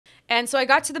And so I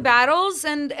got to the battles,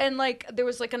 and like there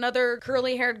was like another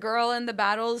curly haired girl in the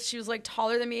battles. She was like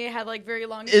taller than me, had like very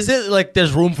long. Is it like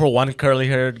there's room for one curly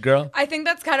haired girl? I think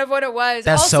that's kind of what it was.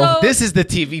 That's also, this is the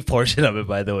TV portion of it,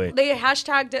 by the way. They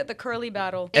hashtagged it the curly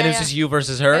battle. And it's just you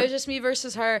versus her? It was just me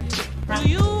versus her. Do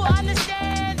you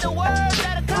understand the words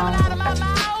that are coming out of my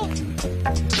mouth?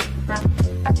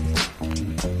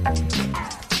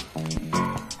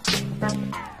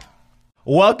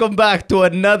 Welcome back to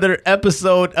another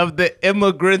episode of the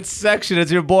Immigrant Section.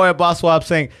 It's your boy Abbas Wahab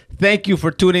saying thank you for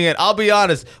tuning in. I'll be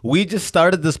honest, we just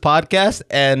started this podcast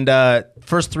and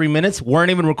first 3 minutes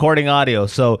weren't even recording audio.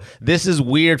 So this is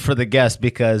weird for the guests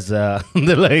because they're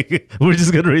like, we're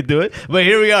just going to redo it. But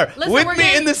here we are. Listen, with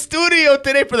me in the studio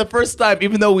today for the first time,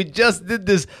 even though we just did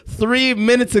this 3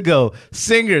 minutes ago.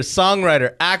 Singer,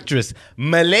 songwriter, actress,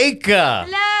 Malayka.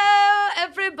 Hello,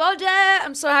 everybody.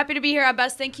 I'm so happy to be here.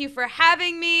 Abbas, thank you for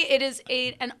having me. It is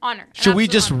an honor. Should we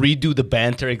just redo the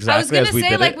banter exactly as we did I was going to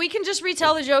say, like, it? we can just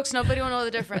retell the jokes. Nobody will know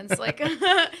the difference. Like,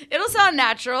 it'll sound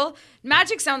natural.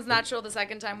 Magic sounds natural the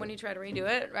second time when you try to redo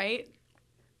it, right?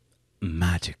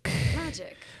 Magic.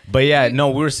 But yeah, no,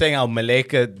 we were saying how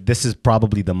Malayka, this is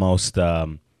probably the most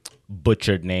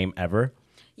butchered name ever.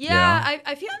 Yeah,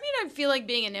 I feel like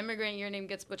being an immigrant, your name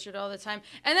gets butchered all the time.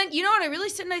 And then, you know what, I really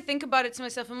sit and I think about it to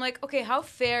myself. I'm like, okay, how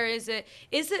fair is it?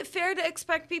 Is it fair to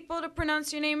expect people to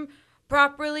pronounce your name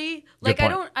properly? Like, I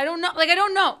don't know. Like, I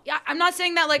don't know. Yeah, I'm not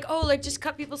saying that like, oh, like just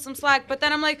cut people some slack. But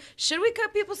then I'm like, should we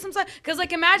cut people some slack? Because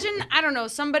like, imagine, I don't know,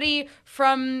 somebody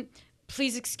from...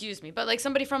 Please excuse me, but like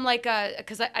somebody from like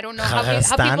because I don't know how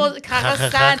people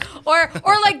Kazakhstan or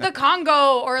like the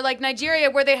Congo or like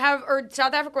Nigeria where they have or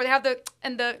South Africa where they have the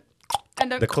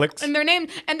clicks and their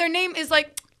name is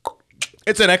like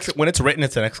it's when it's written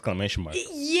it's an exclamation mark.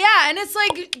 Yeah, and it's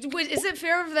like, is it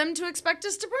fair of them to expect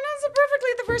us to pronounce it perfectly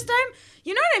the first time?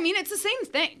 You know what I mean? It's the same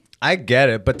thing. I get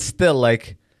it, but still,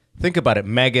 like, think about it.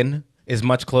 Megan is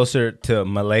much closer to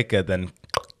Malayka than.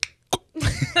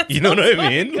 You know what I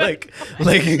mean? Like,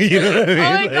 you know what I mean?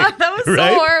 Oh my God, that was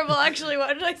so horrible, actually.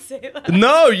 Why did I say that?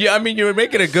 No, I mean, you were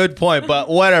making a good point, but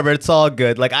whatever. It's all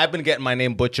good. Like, I've been getting my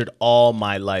name butchered all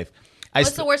my life.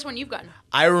 What's the worst one you've gotten?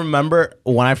 I remember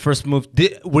when I first moved.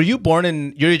 Were you born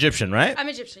in... You're Egyptian, right? I'm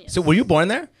Egyptian, yes. So were you born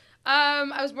there?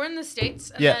 I was born in the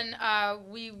States, and then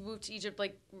we moved to Egypt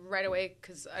like right away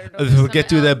because I don't know. We'll get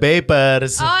to the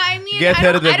papers. I mean, I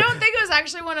don't think it was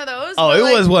actually one of those. Oh, it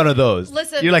was one of those.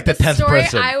 Listen, you're like the 10th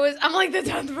person. I'm like the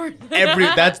 10th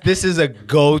person. This is a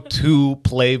go-to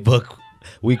playbook.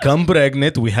 We come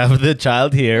pregnant, we have the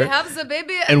child here. We have the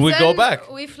baby, and we go back.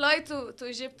 We fly to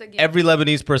Egypt again. Every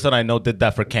Lebanese person I know did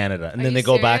that for Canada, and then they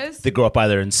go back. They grow up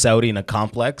either in Saudi in a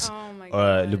complex,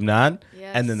 or Lebanon.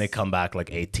 Yes. And then they come back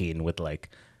like 18 with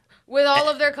all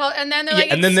of their culture, and then they're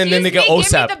like, and then they get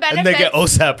OSAP, and they get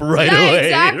OSAP right away.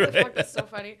 Exactly. Right? Fuck, that's so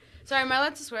funny. Sorry, am I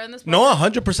allowed to swear in this? No,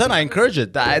 100%. I encourage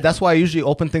it. That's why I usually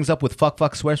open things up with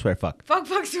fuck, swear, fuck. Fuck,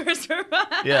 swear.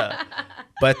 Yeah,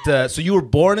 but so you were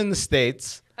born in the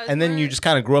States. And then you just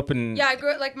kind of grew up in... Yeah, I grew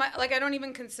up, I don't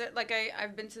even consider... Like,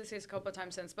 I've been to the States a couple of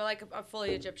times since, but, like, I'm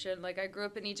fully Egyptian. Like, I grew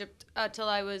up in Egypt till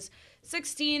I was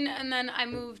 16, and then I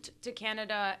moved to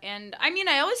Canada. And, I mean,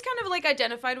 I always kind of, like,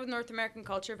 identified with North American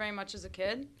culture very much as a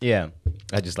kid. Yeah.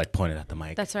 I just, like, pointed at the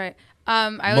mic. That's right.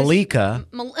 Malayka.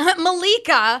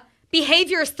 Malayka,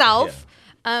 behave yourself.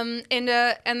 Yeah. And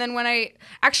then when I...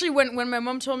 Actually, when my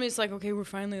mom told me, it's like, okay, we're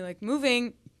finally, like,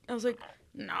 moving, I was like...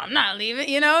 No, I'm not leaving.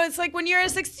 You know, it's like when you're a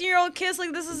 16-year-old kid,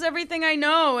 like, this is everything I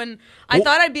know. And I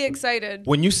thought I'd be excited.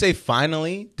 When you say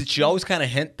finally, did she always kind of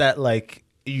hint that, like,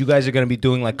 you guys are going to be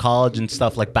doing, like, college and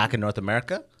stuff, like, back in North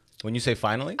America? When you say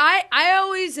finally? I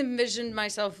always envisioned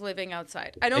myself living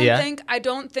outside. I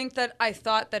don't think that I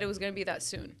thought that it was going to be that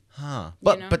soon. Huh.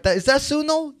 But is that soon,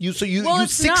 though? You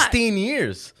 16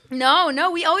 years.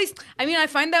 No. We always... I mean, I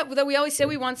find that we always say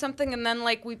we want something and then,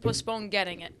 like, we postpone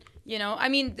getting it. You know, I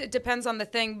mean, it depends on the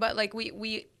thing, but like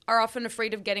we are often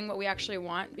afraid of getting what we actually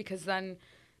want because then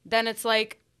it's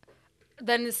like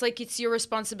it's your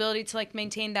responsibility to like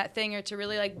maintain that thing or to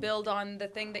really like build on the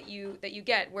thing that you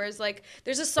get. Whereas like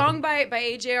there's a song by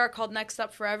AJR called Next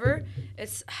Up Forever. I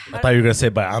thought you were gonna say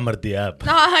by Amr Diab.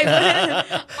 No,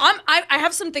 I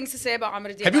have some things to say about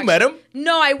Amr Diab. Have you met him?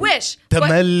 No, I wish.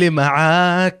 تملي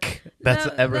معاك. That's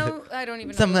everything. No, I don't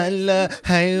even know. تملي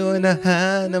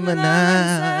حيونها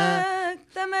نمناك.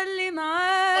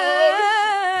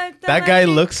 That guy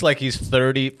looks like he's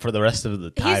 30 for the rest of the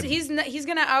time. He's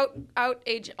gonna out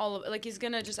age all of it. Like he's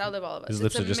gonna just outlive all of us. His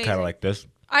lips are just kind of like this.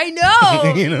 I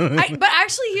know. You know? But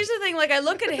actually, here's the thing. Like I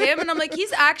look at him and I'm like,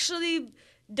 he's actually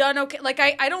done okay. Like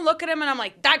I don't look at him and I'm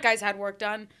like, that guy's had work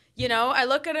done. You know, I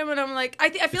look at him and I'm like, I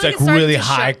feel It's like like it's starting really to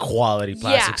show. high quality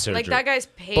plastic surgery. Like that guy's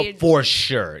But paid. for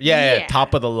sure. Yeah,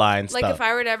 top of the line Like stuff. if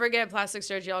I were to ever get plastic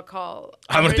surgery, I'll call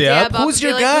Amr Amr Diab. Diab up Who's and be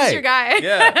your like, guy? Who's your guy?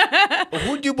 Yeah.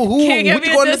 Who'd you Can you give me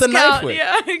go a under the knife discount? with?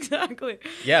 Yeah, exactly.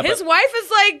 Yeah, his but- wife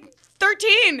is like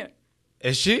 13.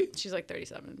 Is she? She's like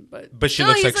 37, but But she still,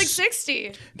 looks he's like like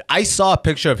 60. I saw a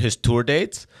picture of his tour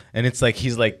dates, and it's like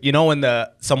he's like, you know, when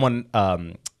someone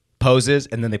poses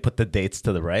and then they put the dates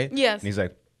to the right. Yes. And he's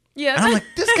like, Yeah, and I'm like,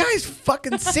 this guy's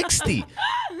fucking 60.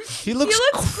 He looks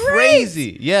looks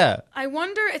crazy. Yeah. I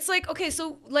wonder. It's like, okay,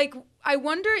 so like, I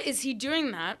wonder, is he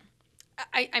doing that?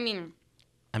 I mean.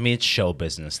 I mean, it's show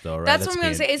business, though, right? That's what I'm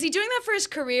gonna say. Is he doing that for his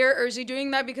career, or is he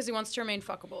doing that because he wants to remain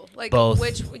fuckable? Like, Both.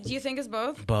 which do you think is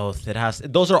both? Both. It has.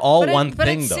 Those are all one but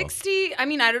thing, at though. 60, I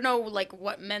mean, I don't know, like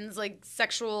what men's like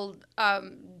sexual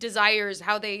desires,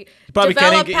 how they probably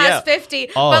develop can't past yeah. 50.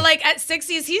 Oh. But like at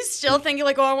 60s, he's still thinking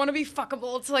like, oh, I want to be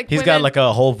fuckable. It's like He's got women. like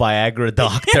a whole Viagra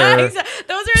doctor, Yeah, exactly.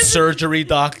 Those are his surgery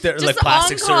doctor, just like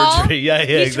plastic on call. surgery. Yeah,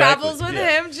 He exactly. travels with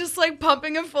Yeah. him, just like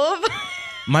pumping him full of.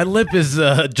 My lip is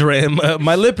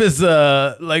my lip is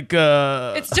like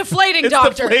It's deflating, it's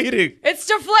doctor. deflating. It's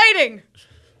deflating.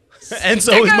 And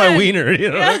so Stick is it my in. wiener, you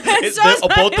know. Yeah, It's so is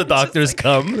both mine. the doctors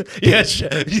come. Yes,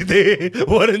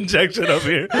 one injection up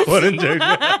here, one injection.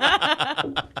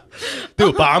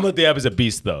 Dude, but Amr Diab is a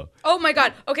beast, though. Oh my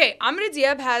god. Okay, Amr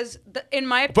Diab has, in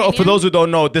my opinion. But for those who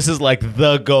don't know, this is like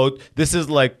the GOAT. This is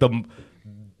like the.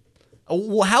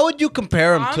 How would you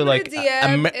compare him to Amr like?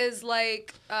 Diab is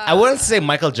like. I wouldn't say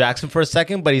Michael Jackson for a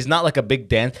second, but he's not like a big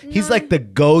dance. He's like the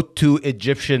go-to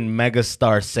Egyptian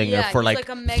megastar singer Yeah, for he's like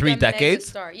a mega, 3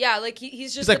 decades. Megastar. Yeah, like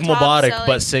he's just He's like the top Mubarak, selling-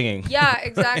 but singing. Yeah,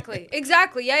 exactly,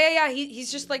 exactly. Yeah. He's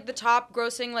just like the top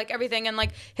grossing, like everything, and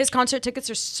like his concert tickets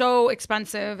are so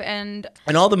expensive, and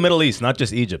And all the Middle East, not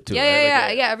just Egypt, too.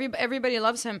 right? Like, Everybody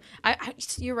loves him.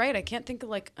 You're right. I can't think of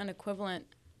like an equivalent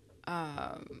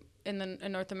in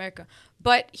North America,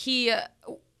 but he.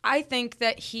 I think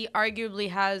that he arguably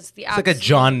has the. It's like a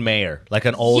John Mayer, like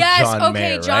an old John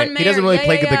Mayer, John right? Mayer. He doesn't really Yeah,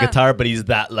 play yeah, the yeah. guitar, but he's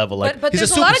that level. Like But he's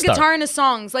there's a a lot of superstar. guitar in his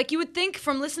songs. Like you would think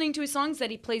from listening to his songs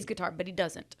that he plays guitar, but he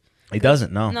doesn't. He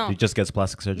doesn't. No, No. he just gets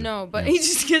plastic surgery. No, but Yeah. he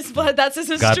just gets blood. That's his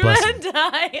God bless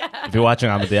instrument. Yeah. If you're watching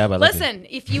Amr Diab, I love you. Listen,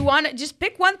 if you want to, just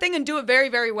pick one thing and do it very,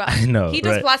 very well. I know, He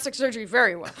does right. plastic surgery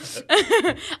very well.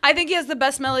 I think he has the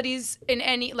best melodies in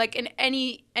any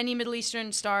Middle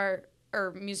Eastern star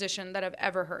or musician that I've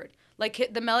ever heard. Like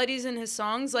the melodies in his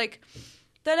songs, like.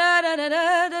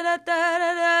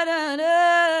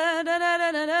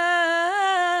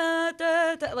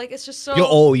 Like it's just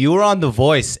so. You were on The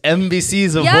Voice.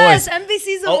 MBC's The Yes, Voice.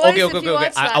 MBC's The Oh, Voice. okay. if you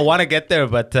watch that. I want to get there,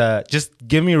 but just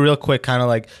give me real quick, kind of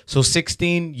like, so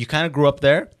 16, you kind of grew up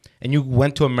there, and you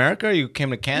went to America, or you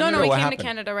came to Canada? No, or we what came happened? to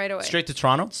Canada right away. Straight to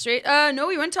Toronto? Straight. No,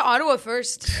 we went to Ottawa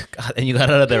first. God, and you got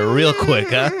out of there real quick,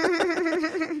 huh?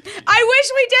 I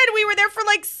wish we did. We were there for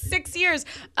like 6 years.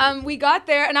 We got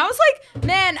there, and I was like,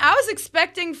 man, I was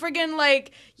expecting friggin'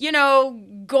 like,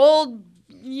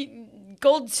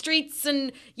 gold streets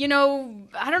and,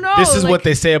 I don't know. This is like, what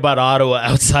they say about Ottawa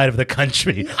outside of the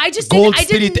country. I just Gold didn't, I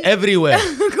street didn't- everywhere.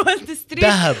 gold street,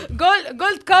 Dahab.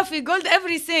 gold coffee, gold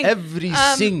everything.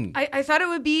 Everything. I thought it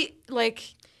would be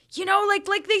like,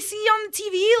 like they see on the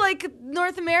TV, like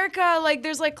North America, like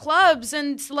there's like clubs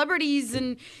and celebrities,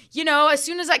 and as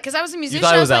soon as because I was a musician,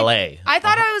 thought it was I LA. I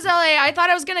thought it was LA. I thought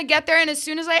I was gonna get there, and as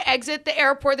soon as I exit the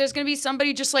airport, there's gonna be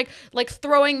somebody just like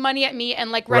throwing money at me and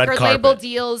like Red record carpet. label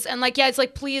deals, and like it's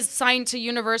like please sign to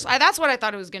Universal. That's what I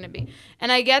thought it was gonna be,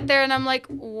 and I get there and I'm like,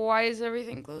 why is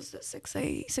everything closed at 6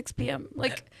 p.m.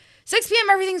 Like 6 p.m.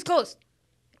 everything's closed.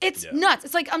 It's nuts.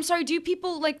 It's like, I'm sorry, do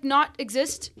people like not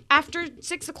exist after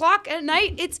 6 o'clock at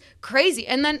night? It's crazy.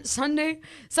 And then Sunday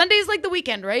is like the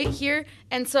weekend, right? Here.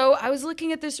 And so I was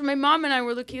looking at this, my mom and I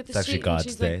were looking at this It's actually street, and God's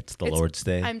she's day. like, It's the Lord's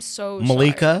day. I'm so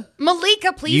Malika? sorry.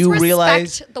 Malika, please You respect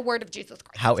realize the word of Jesus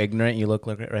Christ. How ignorant you look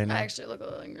like right now. I actually look a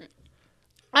little ignorant.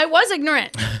 I was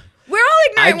ignorant. We're all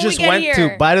ignorant I when just we get went here.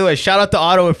 to, by the way, shout out to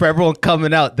Ottawa for everyone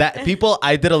coming out.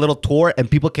 I did a little tour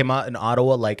and people came out in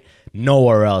Ottawa like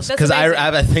nowhere else. That's Because amazing.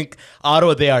 I think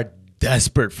Ottawa, they are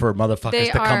desperate for motherfuckers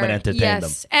to come and entertain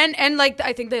them. And like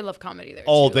I think they love comedy there.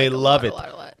 Oh, too. they Like, love a it.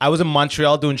 lot. I was in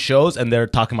Montreal doing shows and they're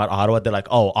talking about Ottawa. They're like,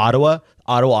 oh, Ottawa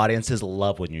audiences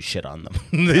love when you shit on them.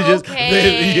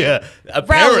 Okay.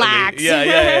 Apparently. Relax.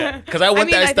 Yeah. Because I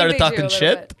went there, I think started they do a talking little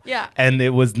shit. bit. Yeah. And it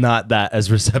was not that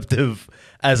as receptive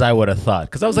as I would have thought.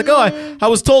 Because I was like, I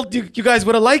was told you guys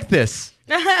would have liked this.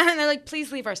 And they're like,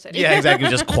 please leave our city. Yeah, exactly.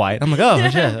 Just quiet. I'm like, oh,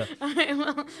 yeah.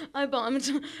 Well, I bombed.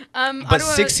 But Ottawa,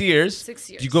 6 years. 6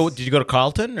 years. Did you go to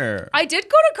Carleton or? I did go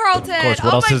to Carleton. Of course.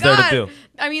 What oh else my is there to God. do?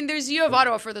 I mean, there's U of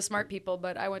Ottawa for the smart people,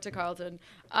 but I went to Carleton.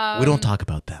 We don't talk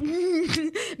about that.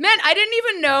 Man, I didn't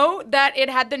even know that it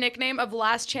had the nickname of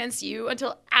Last Chance U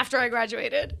until after I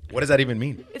graduated. What does that even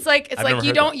mean? It's like I've never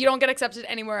you heard don't get accepted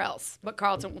anywhere else, but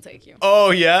Carleton will take you.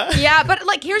 Oh yeah. Yeah, but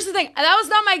like here's the thing. That was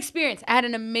not my experience. I had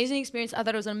an amazing experience. I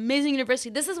thought it was an amazing university.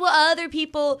 This is what other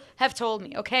people have told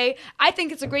me, okay? I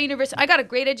think it's a great university. I got a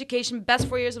great education, best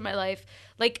 4 years of my life.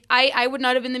 Like I would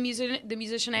not have been the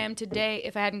musician I am today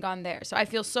if I hadn't gone there. So I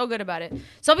feel so good about it.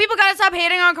 So people gotta stop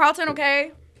hating on Carleton,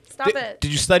 okay? Stop it.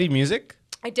 Did you study music?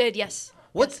 I did, yes.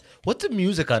 What's a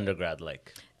music undergrad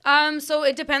like? So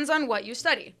it depends on what you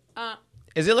study.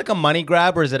 Is it like a money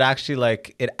grab, or is it actually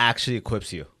like it actually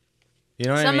equips you? You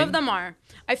know what I mean? Some of them are.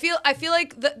 I feel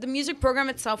like the music program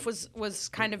itself was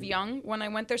kind of young when I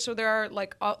went there. So there are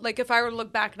like if I were to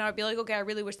look back now, I'd be like, okay, I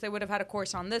really wish they would have had a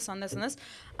course on this, and this.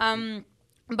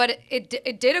 But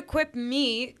it did equip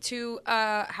me to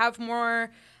have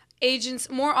more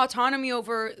autonomy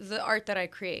over the art that I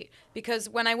create. Because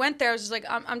when I went there, I was just like,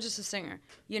 I'm just a singer.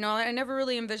 You know, I never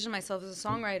really envisioned myself as a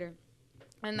songwriter.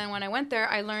 And then when I went there,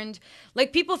 I learned,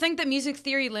 like, people think that music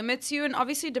theory limits you, and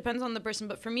obviously it depends on the person,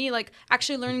 but for me, like,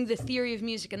 actually learning the theory of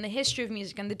music and the history of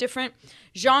music and the different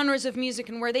genres of music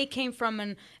and where they came from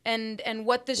and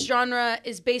what this genre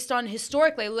is based on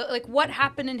historically, like, what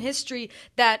happened in history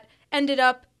that ended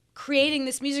up creating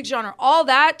this music genre, all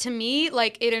that to me,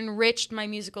 like, it enriched my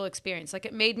musical experience. Like,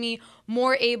 it made me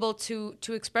more able to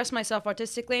express myself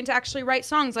artistically and to actually write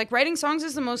songs. Like, writing songs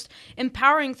is the most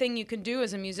empowering thing you can do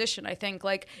as a musician, I think.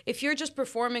 Like, if you're just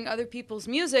performing other people's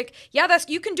music, yeah,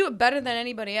 you can do it better than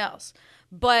anybody else,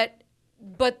 but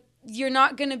you're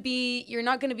not gonna be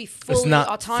fully it's not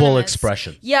autonomous. full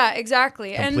expression. Yeah,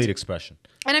 exactly. Complete expression.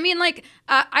 And I mean, like,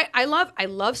 I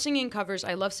love singing covers.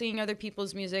 I love singing other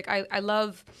people's music. I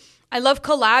love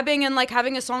collabing and, like,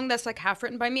 having a song that's, like, half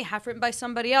written by me, half written by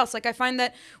somebody else. Like, I find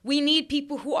that we need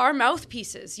people who are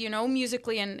mouthpieces, you know,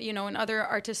 musically and, you know, in other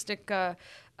artistic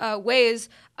ways.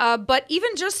 But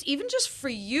even just for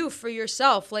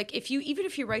yourself, like, even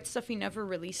if you write stuff, you never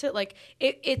release it. Like,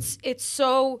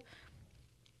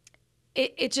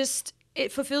 it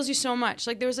fulfills you so much.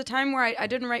 Like, there was a time where I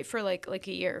didn't write for like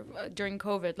a year during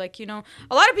COVID. Like, you know,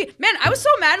 a lot of people, man, I was so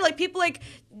mad. Like, people, like,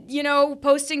 you know,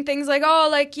 posting things like, oh,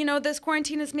 like, you know, this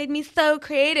quarantine has made me so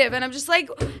creative. And I'm just like,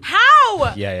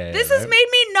 how? This has made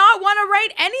me not want to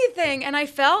write anything. And I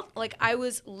felt like I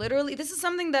was literally, this is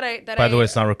something that By the way,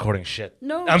 it's not recording shit.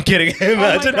 No. I'm kidding.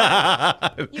 Imagine.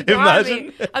 You got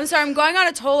me. I'm sorry. I'm going on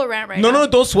a total rant right now. No,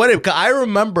 don't sweat it. 'Cause I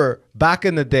remember back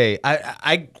in the day,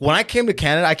 when I came to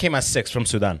Canada, I came at 6 from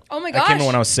Sudan. Oh my I came gosh.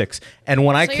 when I was 6. And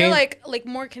when I So came... you're like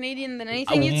more Canadian than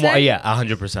anything you'd say? Yeah,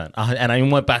 100%. And I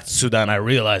went back to Sudan. I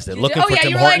realized it. Looking oh, for yeah,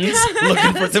 Tim you were like- Hortons.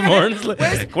 Looking for Tim Hortons.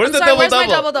 Where's the where's my double-double?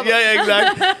 double-double? Yeah,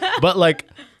 exactly. But, like,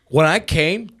 when I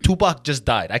came, Tupac just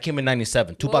died. I came in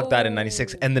 97. Tupac died in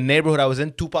 96. And the neighborhood I was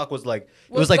in, Tupac was like...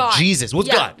 It was like God. Jesus. Was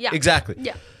Yeah, God. yeah. Exactly.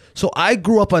 Yeah. So I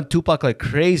grew up on Tupac like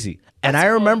crazy. And I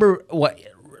remember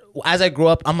as I grew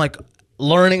up, I'm like...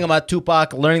 learning about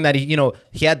Tupac, learning that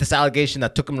he had this allegation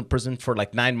that took him to prison for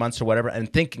like 9 months or whatever,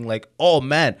 and thinking like, oh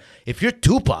man, if you're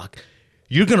Tupac,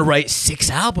 you're gonna write 6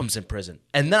 albums in prison.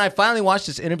 And then I finally watched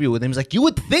this interview with him. He's like, you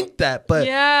would think that, but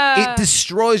it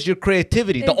destroys your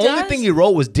creativity. The only thing he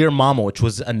wrote was "Dear Mama," which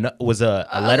was a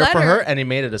letter for her, and he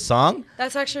made it a song.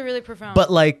 That's actually really profound.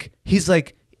 But like, he's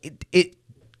like, it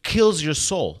kills your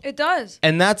soul. It does.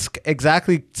 And that's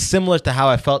exactly similar to how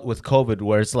I felt with COVID,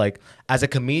 where it's like, as a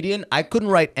comedian, I couldn't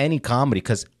write any comedy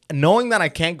because knowing that I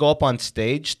can't go up on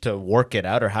stage to work it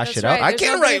out or hash it out, I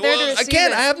can't write. I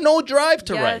can't. I have no drive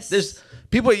to write. There's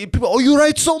people, oh, you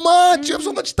write so much. You have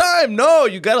so much time. No,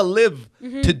 you got to live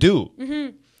to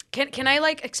do. Can I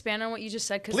like expand on what you just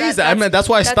said? Please, that's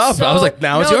why I stopped. I was like,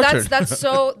 now it's your turn. That's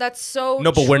so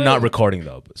No, but true. we're not recording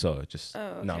though, so just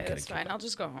okay, no, I'm kidding. that's fine. I'll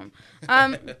just go home.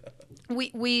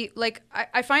 We like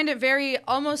I find it very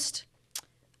almost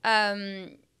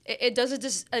it does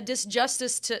a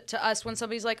disjustice to us when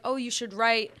somebody's like, oh, you should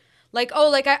write. Like, oh,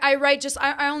 like I write just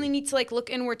I only need to like look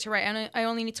inward to write, and I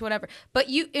only need to whatever. But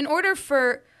in order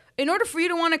for you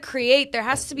to want to create, there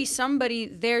has to be somebody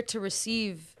there to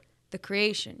receive the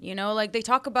creation, you know. Like, they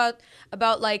talk about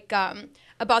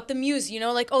the muse, you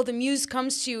know, like, oh, the muse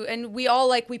comes to you, and we all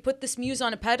like, we put this muse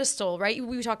on a pedestal, right?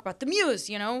 We talk about the muse,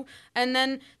 you know, and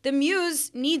then the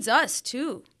muse needs us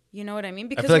too. You know what I mean? I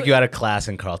Because feel like you had a class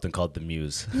in Carleton called The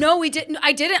Muse. No, we didn't.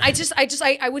 I didn't.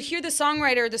 I would hear the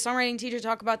songwriting teacher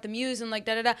talk about the muse and like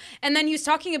da da da, and then he was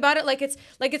talking about it like it's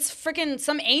freaking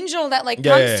some angel that like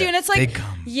comes to you, and it's like,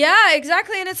 yeah,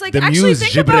 exactly, and it's like, the actually muse,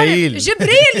 think Jibreel. about it,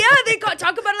 Jibreel, yeah, they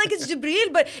talk about it like it's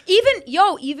Jibreel, but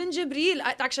even Jibreel.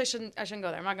 Actually, I shouldn't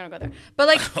go there. I'm not gonna go there. But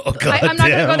like, I'm not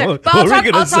gonna go there. But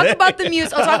I'll talk about the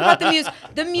muse. I'll talk about the muse.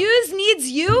 The muse needs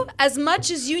you as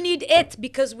much as you need it,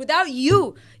 because without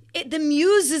you, the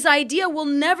muse's idea will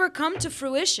never come to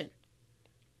fruition.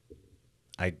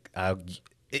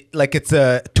 It's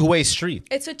a two-way street.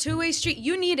 It's a two-way street.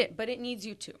 You need it, but it needs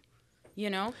you too. You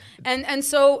know, and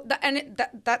so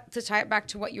that to tie it back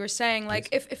to what you were saying, like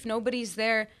if nobody's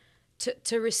there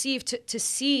to receive, to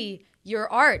see your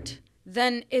art,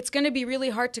 then it's going to be really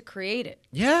hard to create it.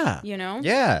 Yeah. You know?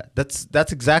 Yeah. That's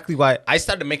exactly why I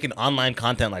started making online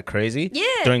content like crazy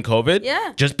during COVID.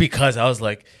 Yeah. Just because I was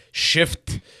like,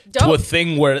 shift to a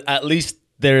thing where at least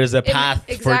there is a path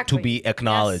for it to be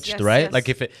acknowledged, right? Yes. Like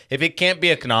if it can't be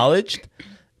acknowledged,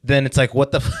 then it's like,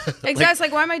 what the exactly. It's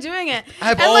like, why am I doing it? I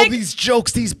have all these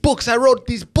jokes, these books. I wrote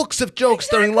these books of jokes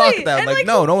during lockdown. And like,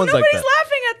 no one's like that. Nobody's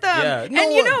laughing at them. Yeah,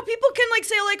 and you know, people can like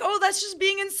say like, oh, that's just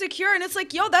being insecure. And it's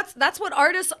like, yo, that's what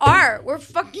artists are. We're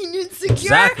fucking insecure.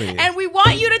 Exactly. And we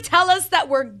want you to tell us that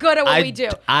we're good at what we do.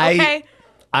 Okay?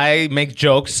 I make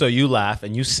jokes so you laugh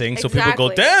and you sing so people go,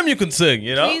 damn, you can sing,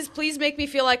 you know? Please make me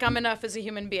feel like I'm enough as a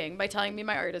human being by telling me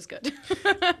my art is good.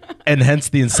 And hence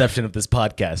the inception of this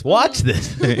podcast. Watch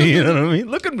this. You know what I mean?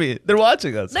 Look at me. They're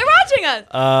watching us. They're watching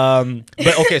us.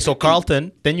 But okay, so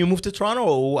Carleton, then you moved to Toronto.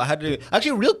 Or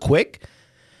actually, real quick,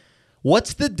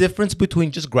 what's the difference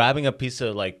between just grabbing a piece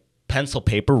of like pencil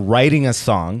paper, writing a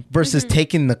song versus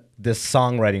taking the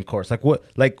songwriting course? Like what,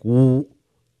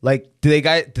 like, do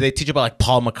they teach about like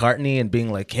Paul McCartney and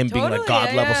being like him being like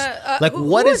God level? Like,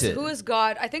 what is it? Who is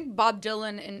God? I think Bob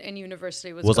Dylan in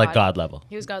university was like God level.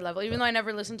 He was God level, even though I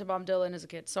never listened to Bob Dylan as a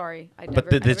kid. Sorry, But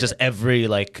there's just every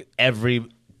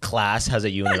class has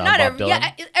a unit on Bob Dylan.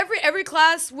 Yeah, every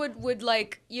class would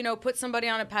like, you know, put somebody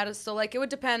on a pedestal. Like it would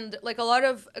depend. Like a lot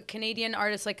of Canadian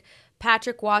artists like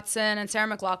Patrick Watson and Sarah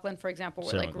McLachlan, for example,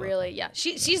 were like really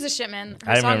she's the shit, man.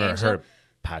 I remember her.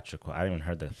 Patrick, I haven't even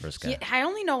heard the first guy. I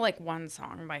only know like one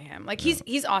song by him. Like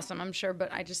he's awesome, I'm sure,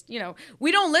 but I just, you know,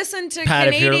 we don't listen to Pat,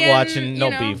 Canadian. If you're watching,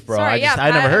 no beef, bro. Sorry, I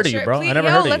never heard of you, bro. I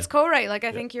never heard of you. Let's co-write. Like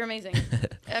I think you're amazing.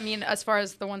 I mean, as far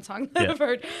as the one song that I've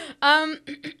heard,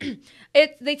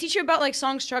 they teach you about like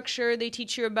song structure. They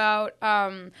teach you about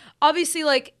obviously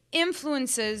like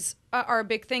influences are a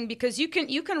big thing, because you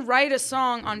can write a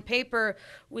song on paper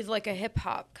with like a hip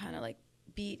hop kind of like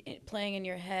beat playing in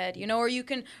your head, you know, or you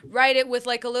can write it with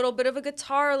like a little bit of a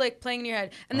guitar like playing in your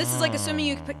head, and this is like assuming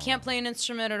you can't play an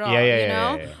instrument at all, you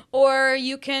know. Or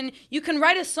you can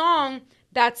write a song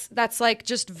that's like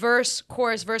just verse,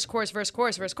 chorus, verse, chorus, verse,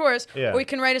 chorus, verse, chorus. Or you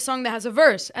can write a song that has a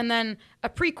verse and then a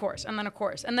pre-chorus and then a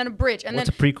chorus and then a bridge. And what's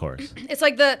a pre-chorus? It's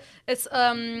like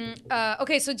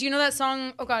okay, so do you know that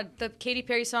song? Oh God, the Katy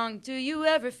Perry song, "Do You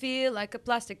Ever Feel Like a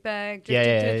Plastic Bag?"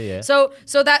 Yeah. So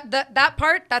that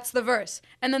part, that's the verse.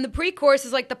 And then the pre-chorus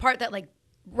is like the part that like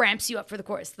ramps you up for the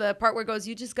chorus. The part where it goes,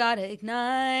 "You just gotta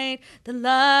ignite the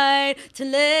light to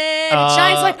let it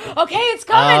shine." It's like, okay, it's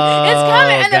coming.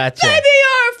 And then, baby,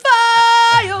 you're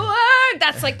a firework.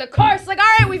 That's like the chorus. Like, all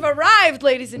right, we've arrived,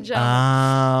 ladies and gentlemen.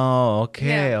 Oh,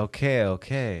 okay,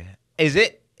 okay.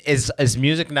 Is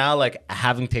music now, like,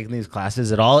 having taken these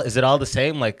classes, is it all the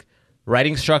same, like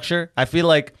writing structure? I feel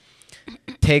like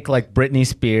take like Britney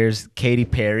Spears, Katy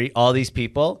Perry, all these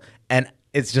people, and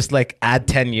it's just like add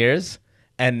 10 years.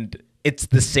 And it's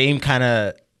the same kind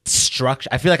of structure.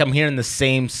 I feel like I'm hearing the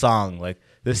same song, like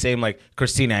the same like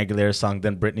Christina Aguilera song,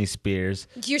 then Britney Spears.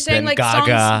 You're saying like Gaga.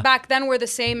 Songs back then were the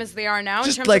same as they are now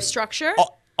just in terms of structure?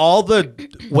 All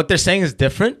what they're saying is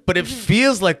different, but it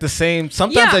feels like the same.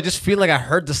 Sometimes I just feel like I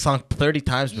heard the song 30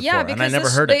 times before, and I never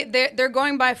heard it. They're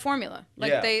going by formula.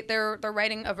 Like they're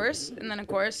writing a verse and then a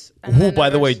chorus. Who,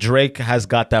 by the way, Drake has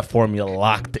got that formula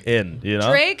locked in. You know,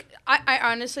 Drake. I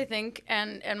honestly think,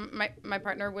 and my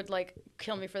partner would like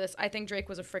kill me for this, I think Drake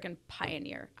was a freaking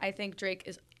pioneer. I think Drake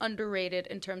is underrated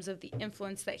in terms of the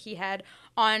influence that he had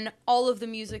on all of the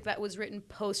music that was written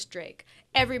post Drake.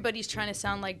 Everybody's trying to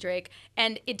sound like Drake,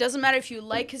 and it doesn't matter if you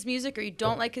like his music or you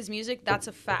don't like his music. That's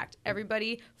a fact.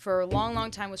 Everybody for a long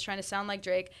time was trying to sound like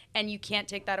Drake, and you can't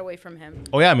take that away from him.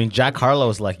 Oh yeah, I mean Jack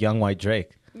Harlow's like young white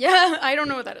Drake. Yeah, I don't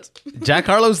know what that is. Jack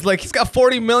Harlow's like, he's got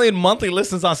 40 million monthly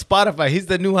listens on Spotify. He's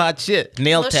the new hot shit.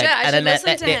 Nail tech. I should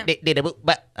listen to him.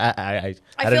 But I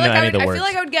don't know any of the words. I feel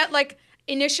like I would get like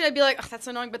initially I'd be like, oh, that's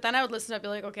annoying, but then I would listen to it, I'd be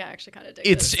like, okay, I actually kind of dig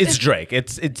It's this. Drake.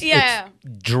 It's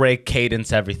Drake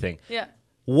cadence, everything. Yeah.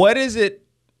 What is it?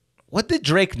 What did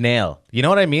Drake nail? You know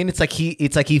what I mean? It's like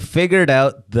he figured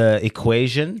out the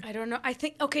equation. I don't know. I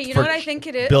think you know what I think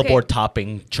it is. Billboard okay.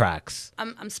 topping tracks.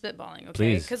 I'm spitballing, okay?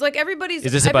 Please. Because like everybody's.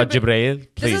 Is this about Jibreel?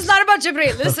 This is not about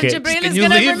Jibreel. Listen, Okay. Jibreel Can is you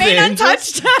gonna leave the remain angels?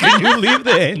 untouched. Can you leave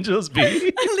the angels be?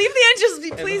 Leave the angels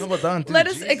be, please. Ramadan too, Let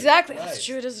us Jesus exactly. Christ. That's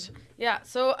true. It is. Yeah.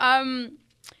 So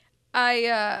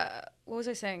what was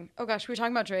I saying? Oh gosh, we were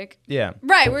talking about Drake. Yeah.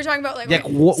 Right. We were talking about like. Yeah,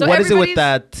 okay. So what is it with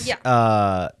everybody's- that?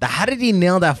 Yeah. How did he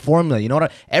nail that formula? You know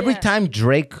what? Every Yeah. time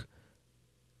Drake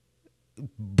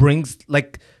brings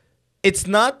like, it's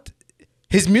not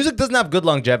his music doesn't have good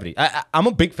longevity. I'm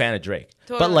a big fan of Drake,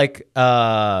 but Totally. like,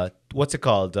 what's it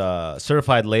called?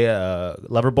 Certified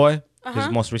Lover Boy, his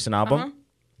most recent album.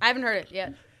 I haven't heard it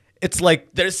yet. It's like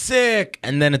they're sick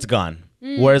and then it's gone.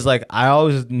 Whereas like I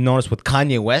always notice with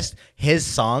Kanye West, his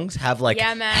songs have like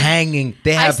Yeah, man. hanging.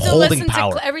 They I have still holding listen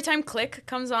power. to every time Click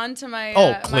comes on to my.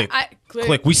 Click. Click.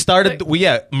 Click. We started.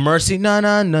 Click. Mercy. No.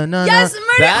 Yes, Mercy.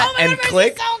 That Oh my and God, Mercy's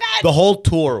Click. so good. The whole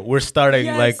tour. We're starting.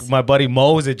 Yes. Like my buddy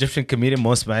Mo, who's Egyptian comedian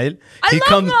Mo Ismail. I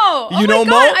love Mo. Oh You my know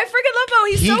God, Mo? I freaking love Mo.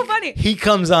 He's so funny. He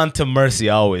comes on to Mercy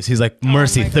always. He's like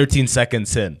Mercy. my God. 13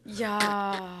 seconds in.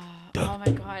 Yeah. Oh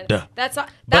my God. Duh. That's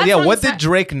But yeah, what what I'm did sa-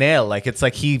 Drake nail? Like it's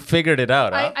like he figured it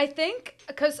out. Huh? I think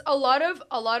because a lot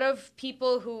of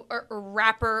people who are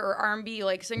rapper or R&B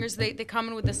like singers, they come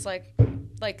in with this like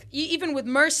even with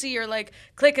Mercy or like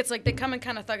Click, it's like they come in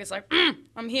kind of thug. It's like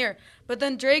I'm here, but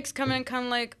then Drake's coming in kind of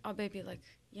like, oh baby, like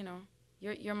you know.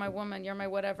 You're my woman, you're my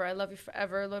whatever, I love you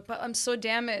forever, but I'm so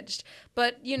damaged.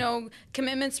 But, you know,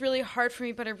 commitment's really hard for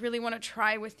me, but I really want to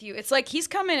try with you. It's like he's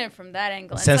coming in from that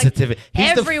angle. It's Sensitivity. Like,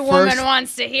 He's the every woman first-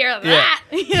 wants to hear that.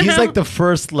 you He's know? like the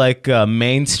first like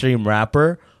mainstream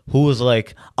rapper who was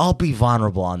like, I'll be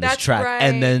vulnerable on this That's track right.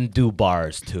 and then do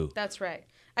bars too. That's right.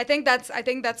 I think that's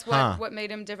Huh. what made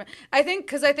him different. I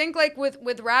think like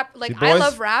with rap, like See, I boys?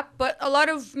 love rap, but a lot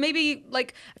of maybe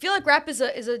like I feel like rap is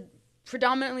a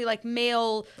predominantly like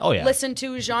male listened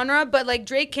to genre, but like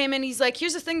Drake came in, he's like,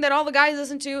 here's the thing that all the guys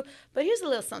listen to, but here's a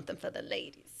little something for the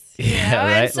ladies. You Yeah, know?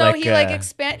 right. And so he like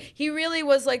like, he really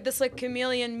was like this like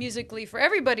chameleon musically for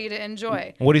everybody to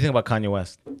enjoy. What do you think about Kanye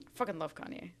West? Fucking love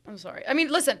Kanye. I'm sorry. I mean,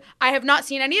 listen, I have not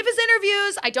seen any of his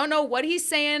interviews. I don't know what he's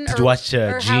saying. Did you watch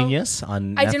Genius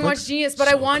on Netflix? I didn't watch Genius, but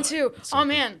I want to. So Oh good.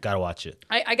 man, Gotta watch it.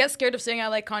 I get scared of saying I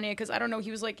like Kanye because I don't know. He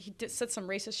was like said some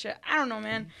racist shit. I don't know,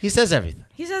 man. He says everything.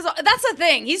 He says that's the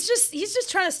thing. He's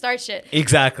just trying to start shit.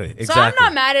 Exactly. So I'm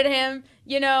not mad at him.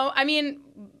 You know, I mean,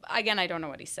 again, I don't know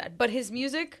what he said, but his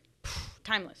music,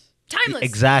 timeless.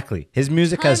 Exactly. His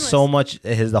music has so much.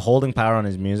 The holding power on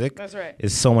his music. That's right.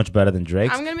 Is so much better than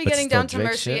Drake's. I'm gonna be but getting still down to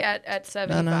Drake's Mercy shit. at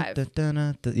 75.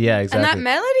 Yeah, exactly. And that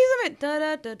melody is a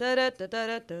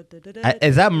bit.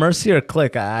 Is that Mercy or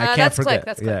Click? I can't that's forget. Click.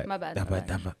 That's Click. My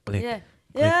bad. Click. Yeah.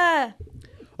 Yeah.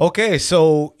 Okay,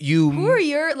 so you. Who are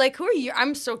your?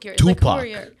 I'm so curious. Tupac. Like, who are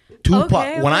your? Tupac.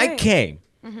 Okay, when I okay.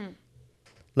 came,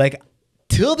 like,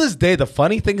 till this day, the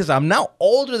funny thing is, I'm now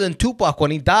older than Tupac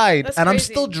when he died, That's and I'm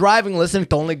crazy. still driving, listening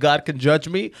to "Only God Can Judge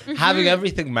Me," having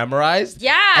everything memorized.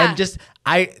 Yeah. and just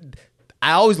I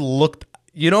always looked.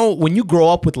 You know, when you grow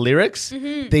up with lyrics,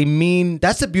 they mean.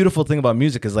 That's the beautiful thing about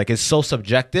music is like it's so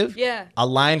subjective. Yeah. a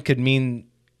line could mean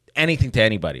anything to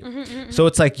anybody. So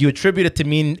it's like you attribute it to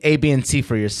mean A, B, and C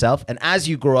for yourself, and as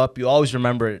you grow up, you always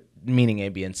remember it meaning A,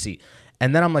 B, and C.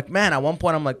 And then I'm like, man, at one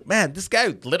point I'm like, man, this guy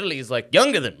literally is like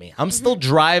younger than me. I'm still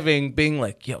driving, being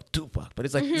like, yo, Tupac. But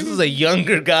it's like, this is a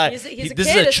younger guy. He's a This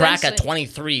kid, is a track at essentially.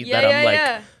 23 Yeah, that I'm yeah, like,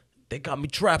 yeah. they got me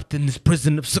trapped in this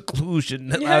prison of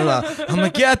seclusion. I'm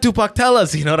like, yeah, Tupac, tell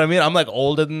us. You know what I mean? I'm like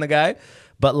older than the guy.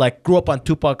 But like grew up on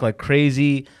Tupac like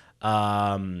crazy.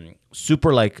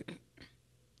 Super like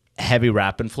heavy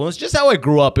rap influence. Just how I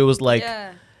grew up. It was like,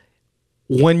 Yeah.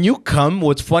 when you come,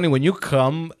 what's funny, when you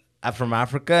come from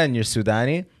Africa and you're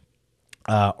Sudani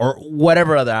or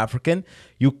whatever other African,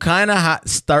 you kind of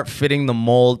start fitting the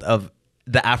mold of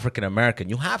the African American.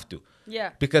 You have to.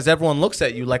 Yeah. Because everyone looks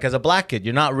at you like as a black kid.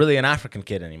 You're not really an African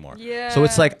kid anymore. Yeah. So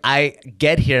it's like I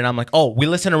get here and I'm like, oh, we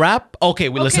listen to rap? Okay,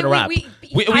 we listen to rap. We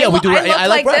do rap. I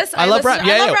love rap. I love rap.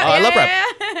 Yeah, I love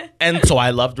rap. And so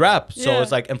I loved rap. So Yeah.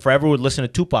 it's like, and forever would listen to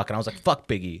Tupac. And I was like, fuck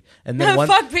Biggie. And then one,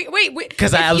 Fuck Big. Wait.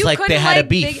 'Cause if I was you like, they couldn't had a like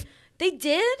beef. They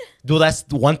did? dude, that's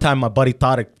the one time my buddy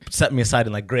Tariq set me aside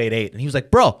in like grade 8. And he was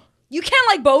like, bro, You can't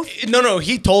like both. no,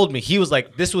 he told me. He was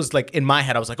like, this was like in my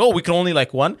head. I was like, oh, we can only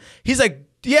like one. He's like,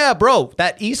 Yeah, bro,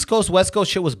 that East Coast, West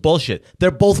Coast shit was bullshit. They're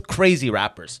both crazy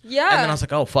rappers. Yeah. And then I was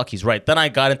like, oh, fuck, he's right. Then I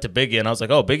got into Biggie, and I was like,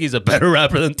 oh, Biggie's a better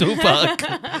rapper than Tupac.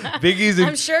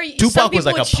 I'm sure some Tupac was people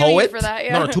like a would shoot you poet. for that,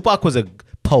 yeah. No, Tupac was a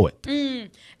poet.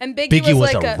 And Biggie, Biggie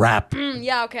was like a rap.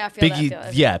 Yeah, okay, I feel Biggie,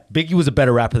 that. yeah, Biggie was a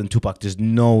better rapper than Tupac. There's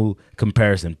no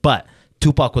comparison. But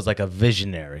Tupac was like a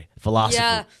visionary, philosopher,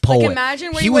 Yeah, poet. like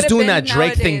imagine where he you was would've doing been that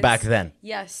Drake thing nowadays. back then.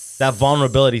 Yes. That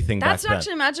vulnerability thing That's back then.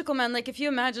 actually magical, man. Like if you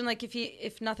imagine, like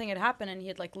if nothing had happened and he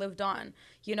had like lived on,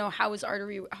 you know how his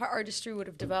artistry would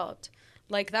have developed.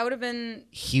 Like that would have been.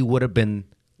 He would have been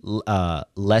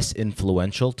less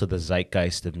influential to the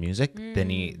zeitgeist of music than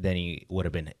he would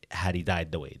have been had he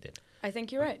died the way he did. I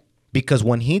think you're right. Because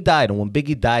when he died and when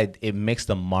Biggie died, it makes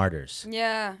them martyrs.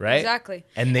 Yeah, Right? exactly.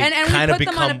 And they we kind of put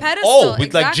them on a become pedestal. like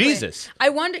exactly. Jesus. I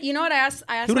wonder. You know what I asked?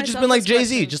 I asked He would have just myself been like this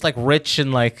Jay-Z, question. just like rich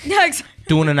and like Yeah, exactly.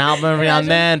 doing an album every now and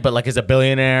then, but like as a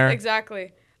billionaire.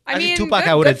 Exactly. I Actually, mean, Tupac, good,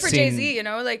 I would good have for seen- Jay-Z, you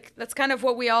know, like that's kind of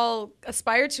what we all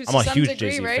aspire to I'm a some huge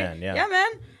degree, Jay-Z right? fan, yeah. Yeah,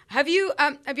 man. Have you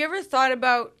ever thought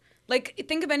about like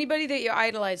think of anybody that you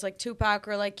idolize, like Tupac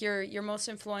or like your most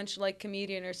influential like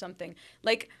comedian or something,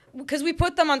 like because we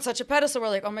put them on such a pedestal, we're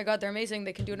like, oh my god, they're amazing,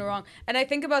 they can do no wrong. And I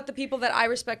think about the people that I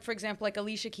respect, for example, like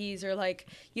Alicia Keys or like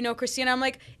Christina. I'm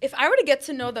like, if I were to get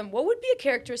to know them, what would be a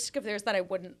characteristic of theirs that I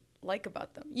wouldn't like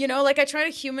about them? Like I try to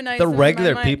humanize The them in my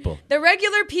regular mind. people. The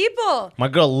regular people. My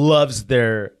girl loves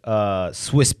their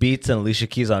Swiss Beats and Alicia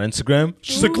Keys on Instagram.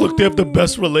 She's like, look, they have the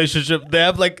best relationship. They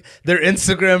have like their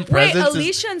Instagram Wait, presence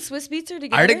Alicia and Swiss Beats are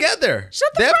together? are together.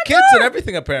 Shut the They have front kids door. and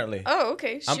everything apparently. Oh,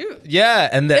 okay. Shoot. Yeah,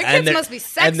 and Their kids must be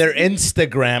sexy. And their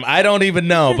Instagram, I don't even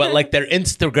know, but like their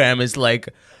Instagram is like,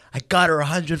 I got her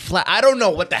 100 flat. I don't know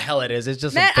what the hell it is. It's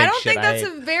just Man, some fake I don't shit think that's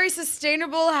hate. a very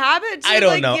sustainable habit. To, I don't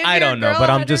like, know. give I your don't know, girl but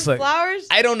I'm 100 just like flowers.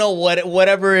 I don't know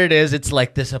whatever it is. It's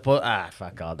like this.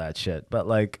 Fuck all that shit. But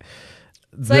like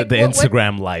the like, what-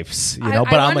 Instagram lives, you know. I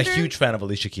But I'm a wonder- huge fan of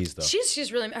Alicia Keys though.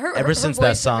 She's really Ever her since voice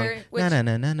that is song, very- na na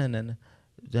na na na na.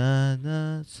 Da,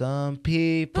 da, some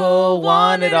people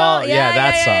want it all. Yeah,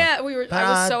 that song. Yeah. I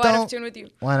was so out of tune with you.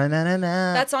 Na, na, na,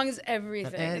 na. That song is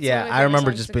everything. It's one of Yeah, my I favorite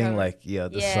remember songs just to being cover. like, yeah,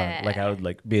 this song. Yeah. Like I would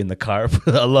like be in the car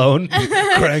alone,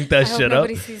 crank that I hope shit up.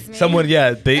 nobody sees me. Someone,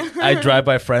 I drive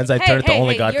by friends. I turn it to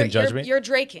only God can judge me. You're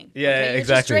draking. Yeah, okay? You're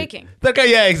exactly. just draking.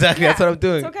 Okay, yeah, exactly. That's Yeah, what I'm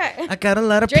doing. it's okay. I got a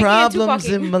lot of Draking and problems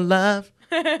Tupac-ing. in my life.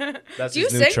 That's Do you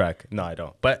his new sing? track. No, I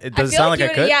don't. But it I does feel sound like you I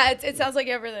would- could. Yeah, it sounds like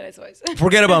you have a really nice voice.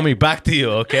 Forget about me. Back to you,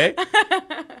 okay?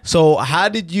 So, how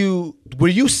did you? Were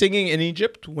you singing in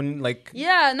Egypt when, like?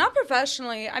 Yeah, not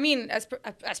professionally. I mean,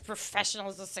 as professional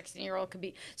as a 16-year-old could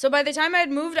be. So by the time I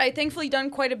had moved, I thankfully done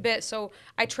quite a bit. So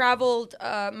I traveled.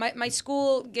 My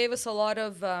school gave us a lot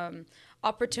of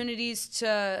opportunities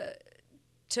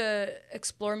to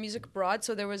explore music abroad.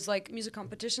 So there was like music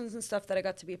competitions and stuff that I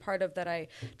got to be a part of that I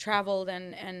traveled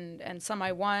and some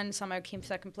I won, some I came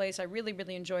second place. I really,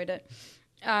 really enjoyed it.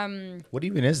 What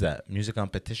even is that? Music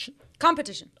competition?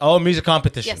 Competition. Oh, music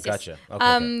competition. Yes, Gotcha. yes.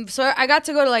 Okay, So I got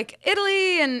to go to like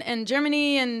Italy and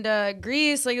Germany and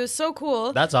Greece. Like it was so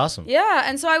cool. That's awesome. Yeah,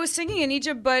 and so I was singing in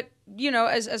Egypt, but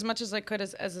as much as I could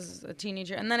as a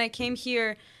teenager. And then I came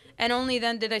here, and only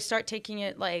then did I start taking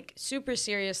it like super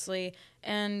seriously.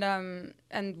 And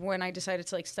when I decided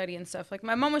to like study and stuff, like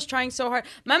my mom was trying so hard.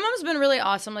 My mom's been really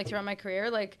awesome like throughout my career.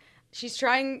 Like she's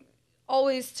trying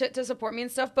always to support me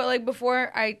and stuff. But like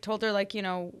before I told her like,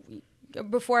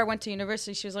 before I went to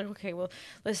university, she was like, okay, well,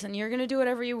 listen, you're going to do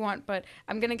whatever you want, but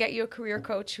I'm going to get you a career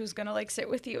coach who's going to like sit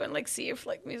with you and like see if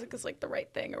like music is like the right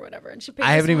thing or whatever. And she paid I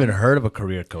this haven't even woman- heard of a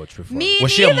career coach before. Me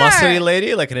Was she a neither. muscly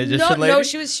lady, like an Egyptian lady? No,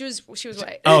 she was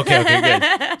white. Oh, okay,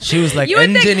 good. She was like You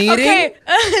would think- engineering,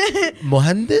 okay.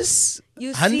 مهندس,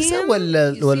 You هندسة seem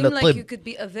ولا like you طب? could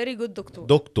be a very good doctor.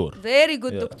 Doctor. Very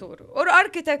good Yeah. doctor. Or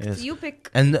architect. Yes. You pick.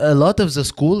 And a lot of the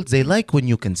schools, they like when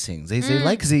you can sing. They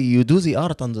like you do the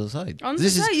art on the side. On the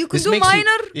This is- side, you can this do makes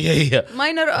minor. Yeah.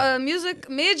 Minor music,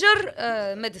 major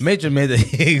medicine. Major medicine,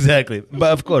 exactly. But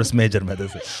of course, major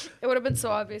medicine. It would have been so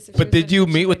obvious. If she But was did you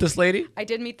in- meet with this lady? I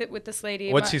did meet with this lady.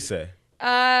 What'd she say?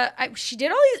 She did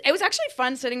all these. It was actually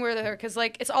fun sitting with her because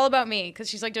like it's all about me because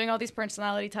she's like doing all these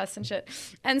personality tests and shit.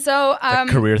 And so Like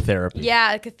career therapy. Yeah,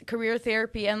 like career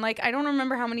therapy. And like I don't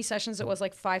remember how many sessions it was,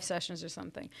 like 5 sessions or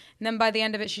something. And then by the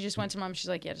end of it, she just went to mom. She's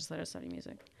like, yeah, just let her study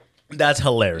music. That's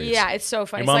hilarious. Yeah, it's so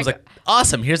funny. Your It's mom's like,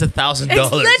 awesome, here's $1,000.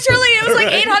 it's literally, it was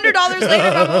like $800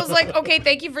 later. Mom was like, okay,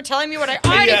 thank you for telling me what I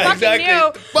already fucking knew.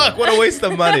 Fuck, what a waste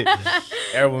of money.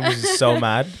 Everyone was just so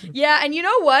mad. Yeah, and you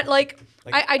know what? Like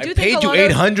I do think paid a you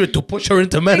lot $800 to push her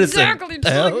into medicine. Exactly.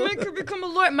 Just like make her become a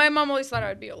lawyer. My mom always thought I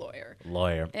would be a lawyer.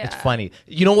 Lawyer. It's Yeah. funny.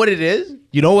 You know what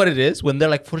it is? When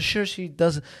they're like, for sure she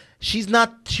does. she's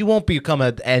not. She won't become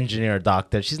an engineer or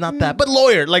doctor. She's not that. But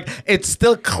lawyer, like it's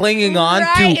still clinging on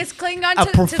Right, to it's clinging on a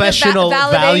to professional, the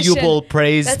validation. valuable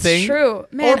praise That's thing. true.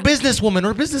 Man, Or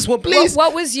businesswoman, please.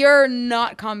 what was your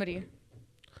not comedy?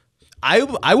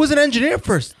 I was an engineer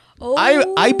first. Oh.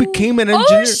 I became an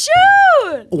engineer.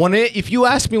 Oh, shoot. If you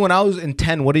asked me when I was in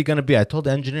 10, what are you gonna be? I told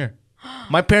engineer.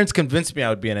 My parents convinced me I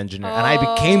would be an engineer, and I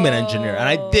became an engineer, and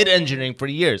I did engineering for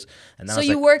years. And then I So was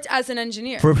you like, worked as an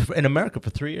engineer in America for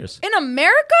 3 years. in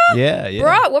America?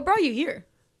 Yeah. What brought you here?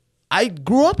 I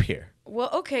grew up here. Well,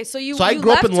 okay, so you. So I you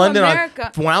grew up left in London. to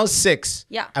America. When I was 6,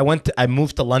 Yeah. I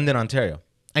moved to London, Ontario.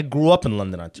 I grew up in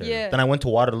London, Ontario. Yeah. Then I went to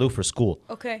Waterloo for school.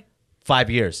 Okay. 5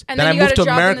 years. And then then I you moved got to a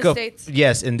job in the America. States.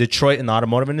 Yes, in Detroit in the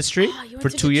automotive industry Oh, you went for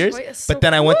to 2 years. Detroit. That's so But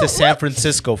then I went to cool. San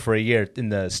Francisco for a year in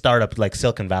the startup like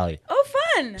Silicon Valley. Oh,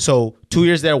 fun. So 2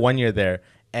 years there, 1 year there,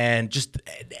 and just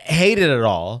hated it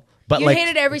all. But You like,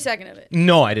 hated every second of it.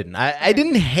 no, I didn't. I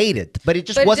didn't hate it, but it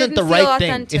just But it wasn't the didn't feel right thing.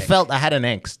 authentic. It felt I had an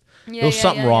angst. Yeah, there was yeah,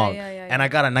 something yeah, wrong, yeah. and I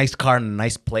got a nice car in a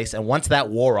nice place. And once that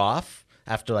wore off,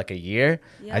 after like a year,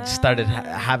 I just started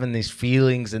having these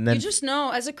feelings, and then You just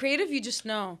know. As a creative, you just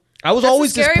know. I was That's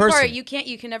always the this scary person. part.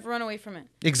 You can never run away from it.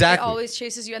 Exactly. It always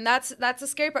chases you, and that's the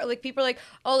scary part. Like people are like,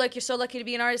 oh, like you're so lucky to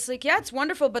be an artist. Like, yeah, it's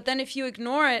wonderful, but then if you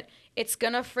ignore it, it's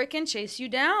gonna freaking chase you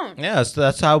down. Yeah, so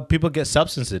that's how people get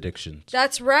substance addictions.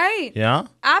 That's right. Yeah,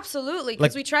 Absolutely.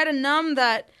 Because Like- we try to numb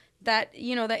that that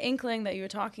inkling that you were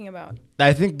talking about.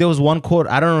 I think there was one quote.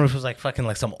 I don't know if it was like fucking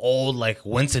like some old like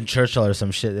Winston Churchill or some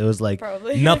shit. It was like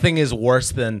Probably. nothing is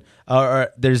worse than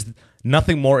or there's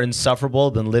nothing more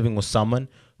insufferable than living with someone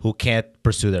who can't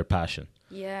pursue their passion.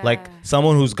 Yeah. Like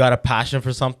someone who's got a passion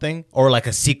for something or like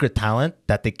a secret talent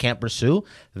that they can't pursue,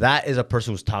 that is a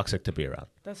person who's toxic to be around.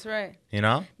 That's right. You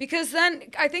know? Because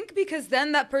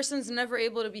then that person's never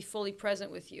able to be fully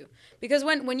present with you. Because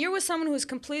when you're with someone who's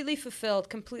completely fulfilled,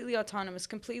 completely autonomous,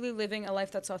 completely living a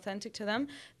life that's authentic to them,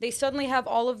 they suddenly have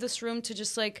all of this room to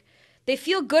just like, they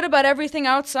feel good about everything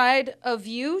outside of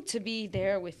you to be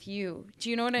there with you. Do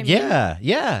you know what I mean?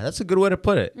 Yeah, that's a good way to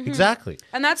put it. Exactly.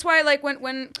 And that's why like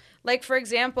when like for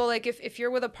example, like if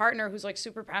you're with a partner who's like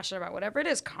super passionate about whatever it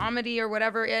is, comedy or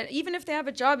whatever, and even if they have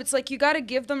a job, it's like you got to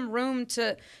give them room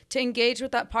to engage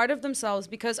with that part of themselves,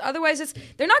 because otherwise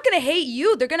they're not going to hate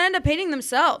you. They're going to end up hating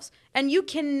themselves. And you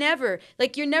can never,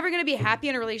 like you're never going to be happy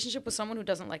in a relationship with someone who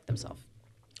doesn't like themselves.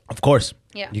 Of course.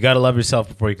 Yeah. You got to love yourself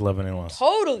before you can love anyone else.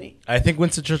 Totally. I think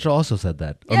Winston Churchill also said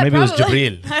that. Or Yeah, maybe it was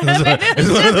probably. Jabril. It was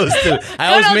one of those two. I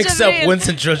always old mix up Jabril.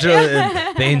 Winston Churchill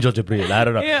and the angel Jabril. I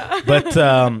don't know. Yeah. But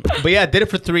yeah, I did it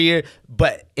for 3 years.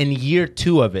 But in year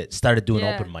 2 of it, started doing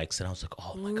Yeah. open mics. And I was like,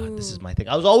 oh my God, this is my thing.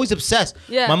 I was always obsessed.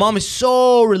 Yeah. My mom is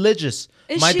so religious.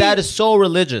 Is My she? dad is so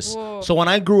religious. Whoa. So when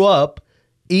I grew up,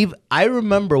 I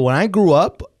remember when I grew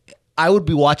up, I would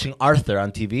be watching Arthur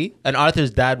on TV. And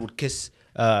Arthur's dad would kiss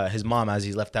his mom as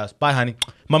he left the house. Bye, honey.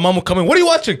 My mom would come in. What are you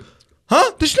watching?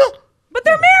 Huh? Did you know? But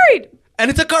they're married.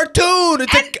 And it's a cartoon.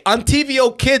 On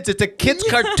TVO Kids. It's a kids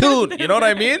cartoon. You know what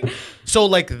I mean? So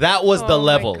like that was the Oh my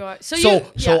level. God. So So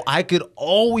yeah. I could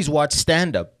always watch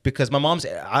stand up because my mom's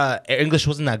English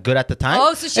wasn't that good at the time.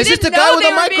 Oh, so she it's didn't just a know guy with they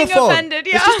a were being microphone. offended,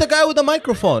 yeah. It's just a guy with a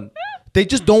microphone. They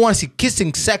just don't want to see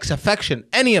kissing, sex, affection,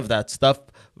 any of that stuff.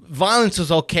 Violence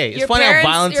is okay. It's funny how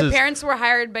violence your is. parents were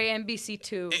hired by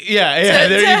MBC2. Yeah.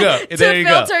 There you go. There you go.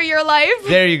 To filter your life.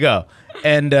 There you go.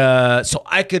 And so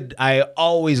I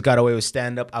always got away with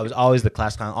stand up. I was always the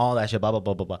class clown, all that shit, blah, blah,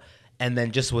 blah, blah, blah. And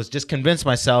then was convinced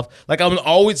myself, like I was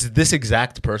always this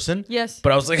exact person. Yes.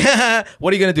 But I was like,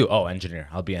 what are you going to do? Oh, engineer.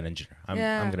 I'll be an engineer. I'm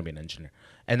going to be an engineer.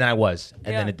 And then I was.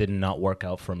 And then Yeah. it did not work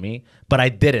out for me. But I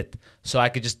did it. So I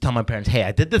could just tell my parents, hey,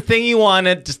 I did the thing you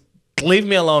wanted. Just leave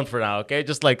me alone for now, okay?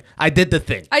 Just like, I did the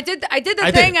thing. I did the I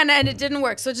thing did. and it didn't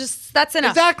work. So just that's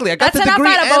enough. Exactly. I got That's the enough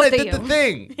degree out of and both I of did you. the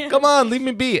thing. Come on, leave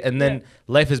me be. And then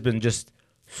life has been just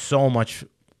so much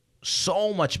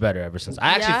better ever since. I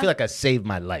actually Yeah? feel like I saved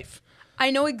my life. I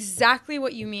know exactly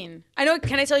what you mean. I know.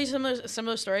 Can I tell you a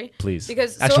similar story? Please.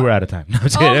 Because actually, we're out of time. No, I'm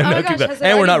just Oh, kidding. oh my No, keep gosh, going. has it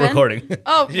And we're not already been? recording.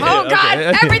 Oh, Yeah, oh God!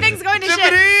 okay. Everything's going to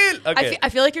shit. Jibril! Okay. I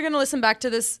feel like you're gonna listen back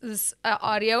to this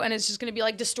audio and it's just gonna be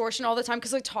like distortion all the time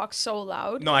because I talk so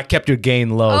loud. No, I kept your gain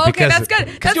low. Oh, okay, because, that's good.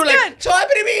 Because That's you were good. like, so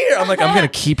happy to be here. I'm like, I'm going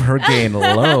to keep her gain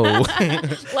low.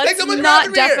 Let's so much not happy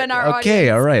to be here. deafen our Okay,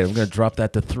 audience. all right. I'm going to drop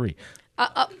that to 3.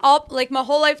 Like my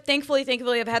whole life, thankfully,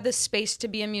 I've had this space to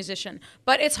be a musician.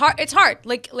 But it's hard.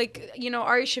 Like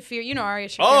Ari Shaffir. You know Ari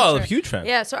Shaffir. Oh, I'm a huge fan.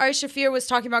 Yeah. So Ari Shaffir was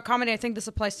talking about comedy. I think this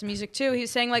applies to music too. He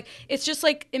was saying like it's just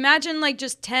like imagine like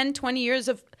just 10, 20 years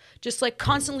of just like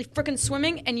constantly freaking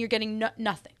swimming and you're getting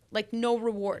nothing. like no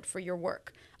reward for your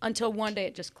work until one day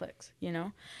it just clicks, you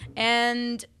know?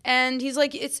 And he's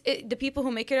like, the people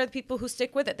who make it are the people who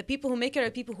stick with it. The people who make it are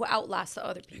the people who outlast the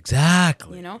other people.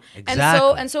 Exactly. You know?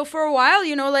 Exactly. And so for a while,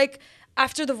 you know, like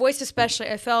after The Voice especially,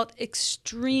 I felt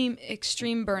extreme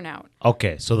burnout.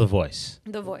 Okay, so The Voice.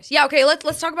 The Voice. Yeah, okay,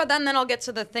 let's talk about that and then I'll get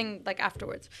to the thing like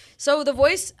afterwards. So The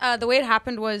Voice, the way it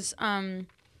happened was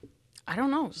I don't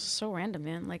know, it was so random,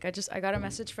 man. Like I got a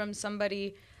message from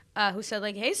somebody who said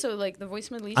like, hey, so like The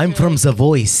Voice Middle East. I'm from like, The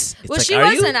Voice. It's well, like, she are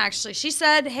wasn't you? actually. She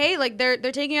said, hey, like they're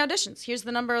taking auditions. Here's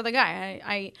the number of the guy.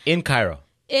 I In Cairo.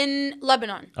 in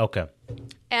Lebanon. Okay.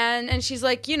 And she's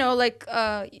like, you know, like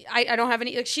I don't have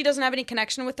any, like she doesn't have any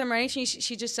connection with them or anything.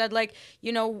 She just said like,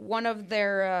 you know, one of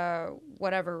their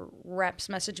whatever reps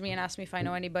messaged me and asked me if I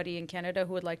know anybody in Canada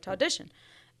who would like to audition.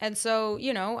 And so,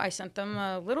 you know, I sent them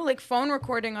a little like phone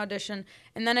recording audition.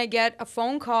 And then I get a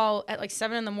phone call at like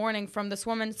 7 a.m. from this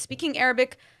woman speaking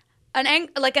Arabic, an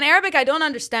Arabic I don't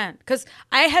understand. Because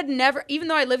I had never, even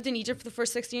though I lived in Egypt for the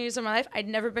first 16 years of my life, I'd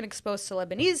never been exposed to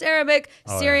Lebanese Arabic,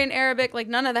 Syrian Arabic, like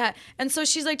none of that. And so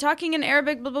she's like talking in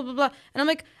Arabic, blah, blah, blah, blah. And I'm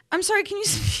like, I'm sorry, can you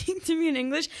speak to me in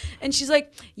English? And she's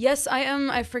like, yes, I am,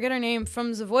 I forget her name,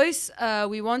 from The Voice.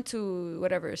 We want to,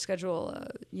 whatever, schedule,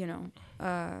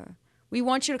 we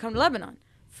want you to come to Lebanon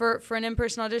for an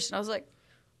in-person audition. I was like,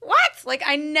 what? Like,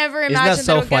 I never Isn't imagined that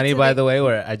so I would get funny, to by the way,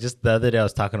 where the other day I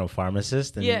was talking to a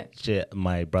pharmacist and Yeah.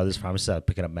 my brother's pharmacist, I was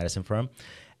picking up medicine for him.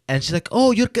 And she's like,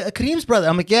 oh, you're Kareem's brother.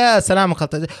 I'm like, yeah, salam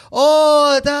alaikum.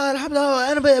 Oh,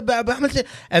 alhamdulillah.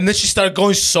 And then she started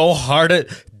going so hard at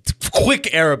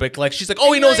quick Arabic. Like, she's like,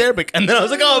 oh, he knows Arabic. And then I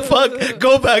was like, oh, fuck.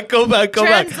 Go back.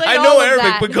 Translate I all know of Arabic,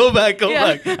 that. but go back.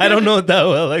 Yeah. I don't know it that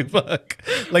well. Like, fuck.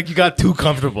 Like, you got too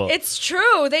comfortable. It's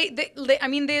true. They I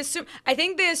mean, they assume. I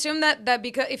think they assume that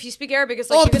because if you speak Arabic, it's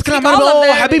like oh, you can speak I'm all of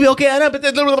the Arabic. Habibi, okay.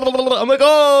 I'm like,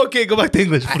 oh, okay, go back to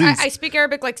English, please. I speak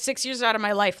Arabic like 6 years out of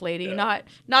my life, lady. Not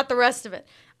the rest of it.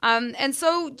 And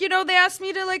so, you know, they asked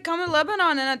me to like come to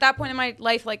Lebanon, and at that point in my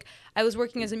life, like I was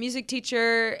working as a music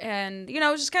teacher, and you know,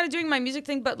 I was just kind of doing my music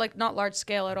thing, but like not large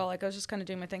scale at all. Like I was just kind of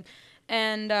doing my thing,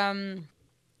 and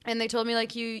they told me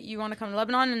like you want to come to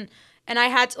Lebanon, and I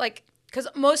had to like. Because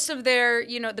most of their,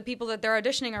 you know, the people that they're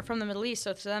auditioning are from the Middle East.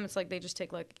 So to them, it's like they just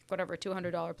take like whatever,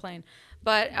 $200 plane.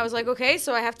 But I was like, okay,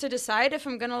 so I have to decide if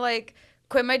I'm going to like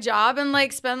quit my job and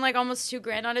like spend like almost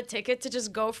 $2,000 on a ticket to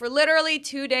just go for literally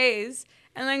 2 days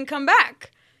and then come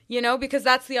back, you know, because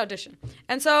that's the audition.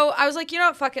 And so I was like, you know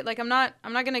what, fuck it. Like I'm not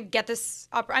going to get this.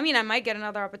 I mean, I might get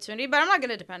another opportunity, but I'm not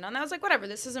going to depend on that. I was like, whatever,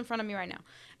 this is in front of me right now.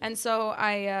 And so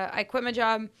I quit my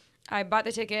job. I bought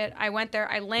the ticket. I went there.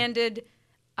 I landed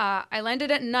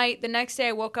at night. The next day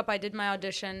I woke up, I did my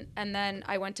audition, and then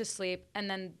I went to sleep. And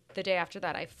then the day after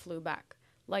that, I flew back.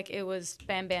 Like it was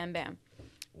bam, bam, bam.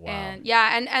 Wow. And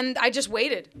yeah, and I just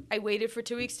waited. I waited for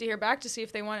 2 weeks to hear back to see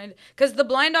if they wanted, because the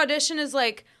blind audition is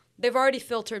like, they've already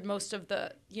filtered most of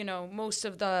the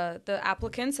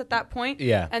applicants at that point.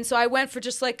 Yeah. And so I went for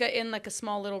just like in a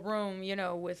small little room, you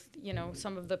know, with, you know,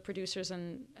 some of the producers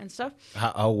and stuff.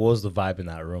 How was the vibe in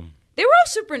that room? They were all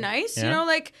super nice, you know,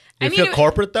 like... Did it feel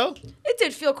corporate, though? It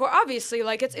did feel obviously,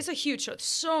 like, it's a huge show.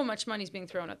 So much money's being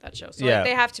thrown at that show. So, Yeah. like,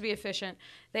 they have to be efficient.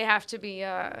 They have to be...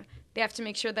 they have to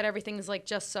make sure that everything is, like,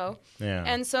 just so. Yeah.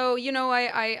 And so, you know,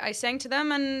 I sang to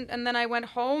them, and then I went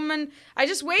home, and I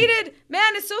just waited.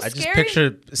 Man, it's so I scary. just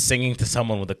picture singing to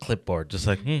someone with a clipboard, just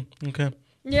like, okay.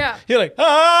 Yeah. You're like,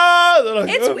 ah! They're like,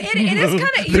 It is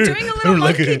kind of... You're doing a little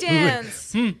monkey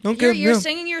dance. Okay, You're yeah.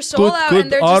 singing your soul out, Good.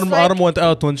 and they're just like... Arm went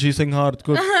out when she sang hard.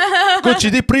 Good. Good.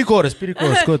 She did pre-chorus.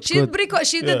 Good.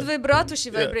 She did vibrato, she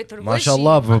vibrator.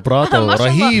 MashaAllah, vibrato, MashaAllah.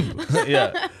 rahib.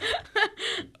 Yeah.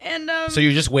 And So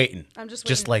you're just waiting. I'm just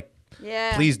Just waiting. like,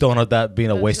 yeah. please don't have that being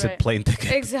a That's wasted right. plane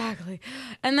ticket. Exactly.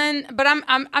 And then, but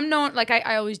I'm known, like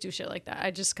I always do shit like that.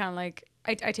 I just kind of like,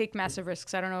 I take massive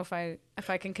risks. I don't know if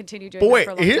I can continue doing But that wait,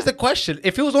 for a long here's time. the question.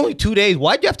 If it was only 2 days,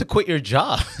 why'd you have to quit your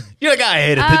job? You're like, I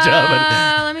hated the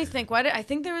job. Let me think. Why did I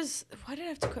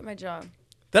have to quit my job?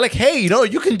 They're like, hey, you know,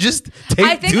 you can just take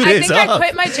I think 2 days off. I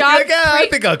quit my You're job. like, yeah, I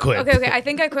think I'll quit. Okay. I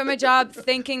think I quit my job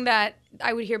thinking that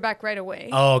I would hear back right away.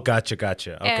 Oh, gotcha.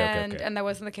 Okay, and okay. and that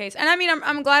wasn't the case. And I mean,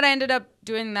 I'm glad I ended up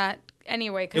doing that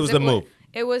anyway. 'Cause It was the move.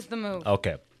 It was the move.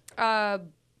 Okay.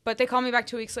 But they called me back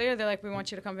 2 weeks later. They're like, we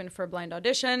want you to come in for a blind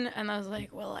audition. And I was like,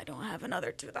 well, I don't have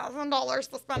another $2,000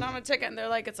 to spend on a ticket. And they're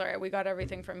like, it's all right. We got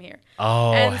everything from here.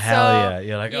 Oh, and hell yeah.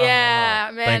 You're like, yeah,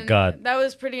 oh, man. thank God. That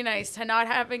was pretty nice. To not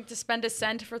having to spend a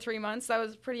cent for 3 months. That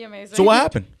was pretty amazing. So what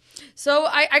happened? So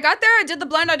I got there. I did the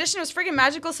blind audition. It was freaking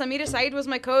magical. Samira Saeed was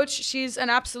my coach. She's an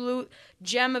absolute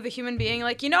gem of a human being.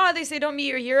 Like, you know how they say don't meet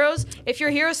your heroes? If you're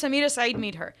a hero, Samira Saeed,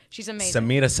 meet her. She's amazing.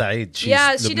 Samira Saeed. She's she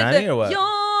Lebanese did the or what?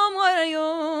 يوم ورا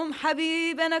يوم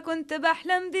حبيب أنا كنت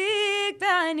بحلم بيك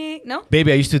بعينيك. No?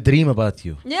 Baby, I used to dream about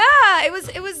you. Yeah, it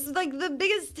was like the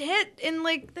biggest hit in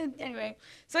like the, anyway.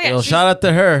 So yeah. Well, shout out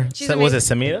to her. She's Was it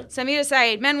amazing. Samira? Samira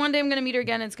Saeed. Man, one day I'm gonna meet her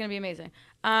again. It's gonna be amazing.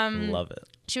 Love it.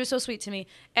 She was so sweet to me.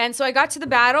 And so I got to the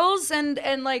battles and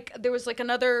like there was like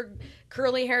another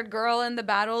curly haired girl in the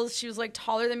battles. She was like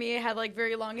taller than me, had like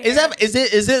very long hair. Is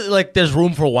it like there's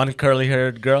room for one curly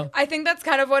haired girl? I think that's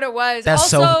kind of what it was. That's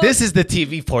also, so. This is the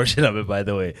TV portion of it, by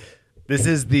the way. This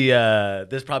is the.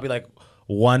 There's probably like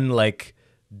one like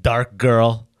dark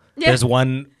girl. Yeah. There's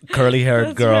one curly haired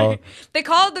That's girl. right. They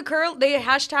called they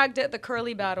hashtagged it the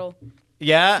curly battle.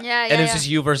 Yeah. Yeah, And yeah, it's just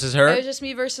you versus her. It was just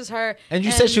me versus her. And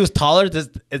you said she was taller.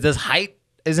 Does height?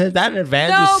 Isn't that an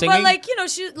advantage with No, singing? but like, you know,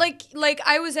 she like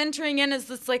I was entering in as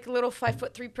this like little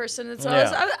 5'3" person, and so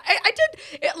I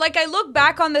did like I look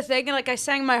back on the thing and like I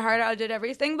sang my heart out, I did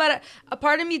everything, but a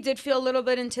part of me did feel a little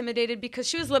bit intimidated because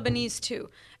she was Lebanese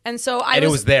too, and so it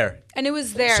was there. and it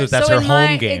was there. So that's her in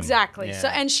home game. Exactly. Yeah. So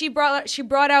and she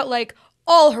brought out like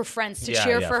all her friends to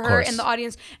cheer for of her course. in the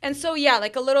audience, and so yeah,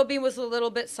 like a little bit was a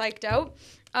little bit psyched out.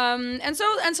 And so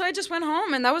I just went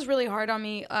home, and that was really hard on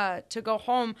me to go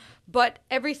home. But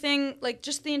everything, like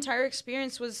just the entire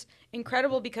experience was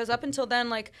incredible because up until then,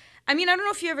 like, I mean, I don't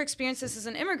know if you ever experienced this as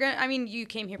an immigrant. I mean, you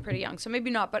came here pretty young, so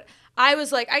maybe not. But I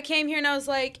was like, I came here and I was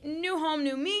like, new home,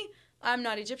 new me. I'm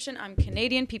not Egyptian. I'm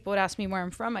Canadian. People would ask me where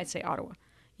I'm from. I'd say Ottawa,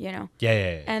 you know?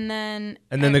 Yeah. And then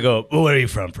they go, well, where are you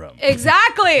from?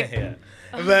 Exactly. Yeah.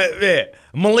 But yeah,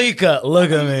 Malayka,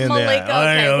 look at me in there. Malayka,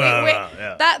 okay. Wait.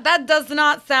 Yeah. That does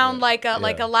not sound like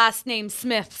a last name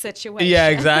Smith situation. Yeah,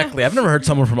 exactly. I've never heard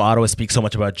someone from Ottawa speak so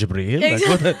much about Jibreel. Like,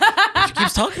 what the, she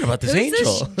keeps talking about this angel.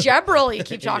 This is Jebril you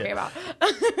keep talking about.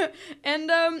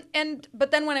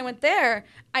 But then when I went there,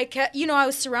 I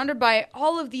was surrounded by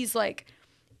all of these like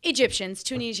Egyptians,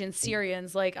 Tunisians,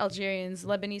 Syrians, like Algerians,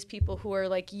 Lebanese people who were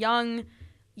like young,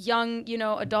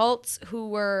 adults who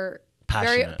were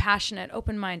very passionate,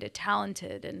 open-minded,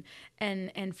 talented,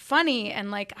 and funny, and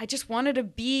like I just wanted to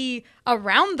be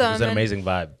around them. It was an amazing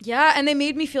vibe. Yeah, and they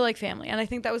made me feel like family, and I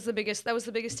think that was the biggest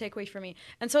takeaway for me.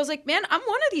 And so I was like, man, I'm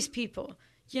one of these people.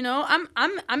 You know,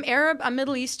 I'm Arab, I'm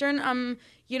Middle Eastern, I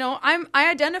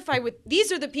identify with,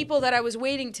 these are the people that I was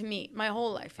waiting to meet my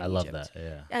whole life in love Egypt. that,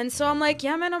 yeah. And so I'm like,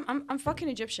 yeah, man, I'm fucking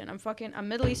Egyptian. I'm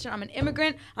Middle Eastern. I'm an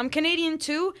immigrant. I'm Canadian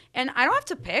too, and I don't have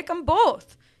to pick. I'm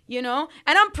both. You know,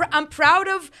 and I'm proud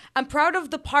of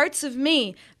the parts of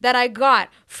me that I got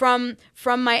from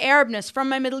my Arabness, from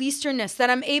my Middle Easternness, that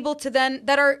I'm able to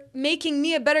that are making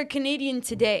me a better Canadian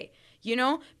today. You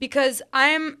know, because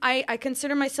I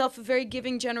consider myself a very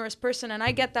giving, generous person, and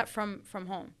I get that from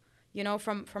home. You know,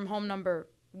 from home number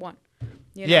one.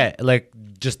 You know? Yeah, like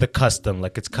just the custom,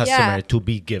 like it's customary to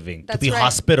be giving, to be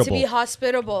hospitable. To be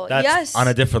hospitable. That's yes. on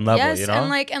a different level, yes. you know?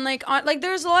 And like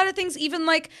there's a lot of things even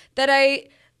like that I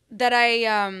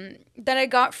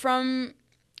got from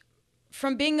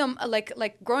being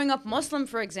like growing up Muslim,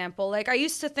 for example. Like I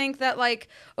used to think that like,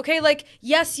 okay, like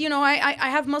yes, I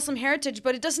have Muslim heritage,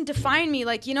 but it doesn't define me.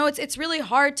 Like, it's really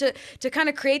hard to kind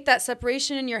of create that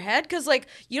separation in your head because like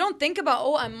you don't think about,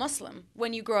 oh, I'm Muslim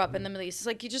when you grow up in the Middle East. It's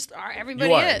like you just are.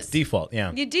 Everybody is. It's default,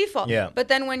 yeah. You default. Yeah. But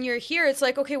then when you're here, it's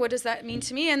like, okay, what does that mean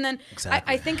to me? And then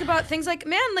I think about things like,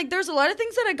 man, like there's a lot of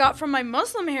things that I got from my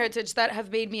Muslim heritage that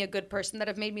have made me a good person, that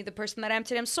have made me the person that I am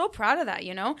today. I'm so proud of that,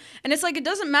 And it's like it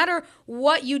doesn't matter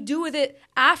what you do with it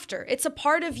after. It's a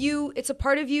part of you. It's a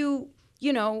part of you,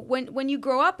 when you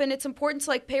grow up, and it's important to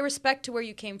like pay respect to where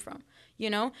you came from,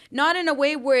 not in a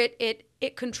way where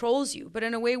it controls you, but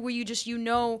in a way where you just,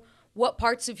 what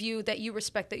parts of you that you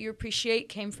respect, that you appreciate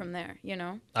came from there,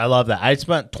 I love that. I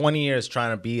spent 20 years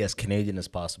trying to be as Canadian as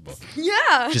possible.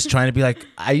 Yeah. Just trying to be like,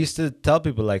 I used to tell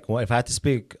people like, well, if I had to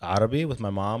speak Arabic with my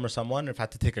mom or someone, or if I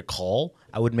had to take a call,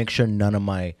 I would make sure none of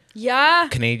my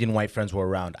Canadian white friends were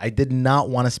around. I did not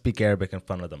want to speak Arabic in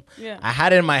front of them. Yeah. I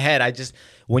had it in my head.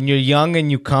 When you're young and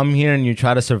you come here and you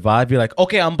try to survive, you're like,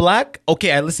 okay, I'm black.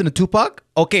 Okay, I listen to Tupac.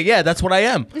 okay, yeah, that's what I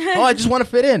am. Oh, I just want to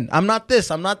fit in. I'm not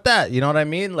this. I'm not that. You know what I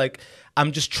mean? Like,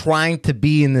 I'm just trying to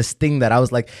be in this thing that I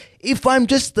was like, if I'm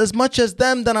just as much as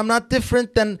them, then I'm not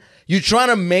different. Then you're trying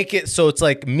to make it so it's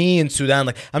like me in Sudan.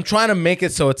 Like, I'm trying to make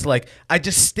it so it's like I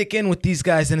just stick in with these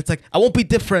guys, and it's like I won't be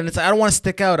different. It's like I don't want to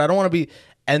stick out. I don't want to be.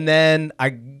 And then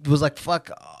I was like, fuck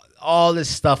all this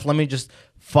stuff. Let me just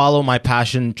follow my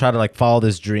passion. Try to like follow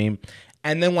this dream.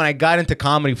 And then when I got into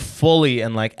comedy fully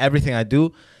and like everything I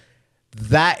do,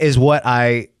 that is what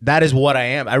I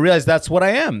am. I realized that's what I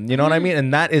am. You know what I mean?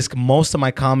 And that is most of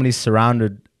my comedy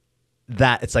surrounded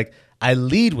that. It's like I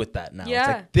lead with that now. Yeah. It's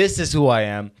like this is who I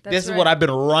am. That's this is right. what I've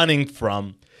been running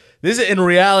from. This is in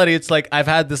reality, it's like I've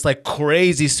had this like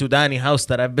crazy Sudani house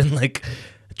that I've been like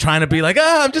trying to be like,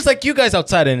 I'm just like you guys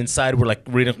outside, and inside we're like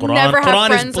reading Quran. Never have Quran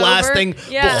is friends blasting.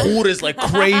 over. Yeah. Bahur is like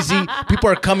crazy. People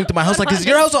are coming to my house like, is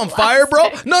your house on fire, bro?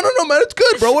 No, man, it's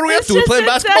good, bro. What do we have It's to? We just playing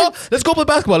basketball? intense. Let's go play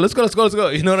basketball. Let's go.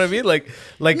 You know what I mean? Like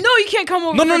No, you can't come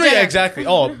over. no, for yeah, dinner. exactly.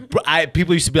 Oh,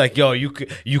 people used to be like, yo, you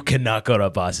cannot go to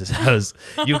Abbas's house.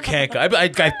 You can't go. I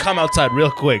come outside real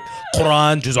quick.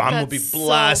 Quran, just I'm gonna be That's so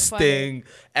blasting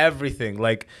everything.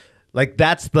 Like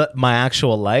that's my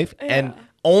actual life. Yeah. And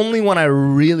only when I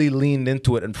really leaned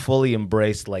into it and fully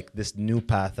embraced like this new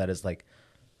path that is like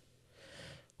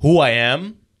who I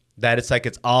am, that it's like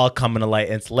it's all coming to light,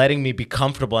 and it's letting me be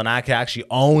comfortable, and I can actually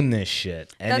own this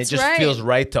shit. And That's it just right. feels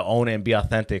right to own it and be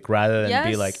authentic rather than be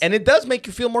Yes. like, and it does make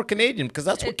you feel more Canadian because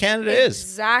that's what Canada is.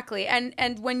 Exactly.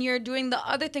 And when you're doing the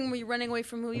other thing where you're running away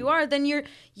from who you are, then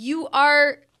you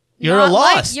are You're not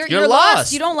lost. Like, you're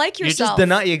lost. You don't like yourself. You're just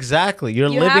denying. Exactly. You're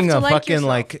You living have a to like fucking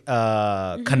yourself.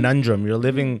 like conundrum. You're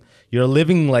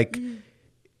living like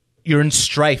you're in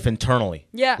strife internally.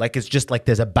 Yeah. Like it's just like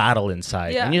there's a battle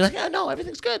inside, Yeah. and you're like, yeah, no,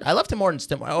 everything's good. I love Tim Hortons.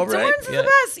 Tim Hortons Tim Hortons is the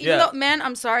best. Even though, man,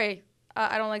 I'm sorry.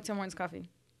 I don't like Tim Hortons coffee.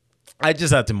 I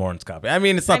just had Tim Hortons coffee. I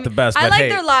mean, it's not the best, I but like hey,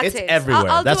 their lattes. it's everywhere.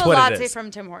 I'll That's do a what latte it is. from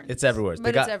Tim Hortons. It's everywhere.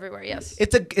 But it's everywhere, yes.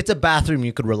 It's a bathroom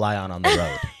you could rely on the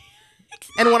road.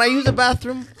 And when I use a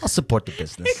bathroom, I'll support the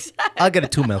business. Exactly. I'll get a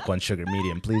 2 milk, 1 sugar,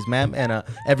 medium, please, ma'am, and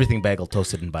everything bagel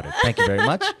toasted and buttered. Thank you very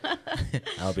much.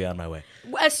 I'll be on my way.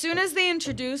 As soon as they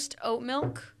introduced oat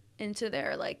milk into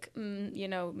their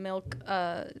milk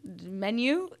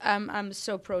menu, I'm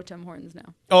so pro Tim Hortons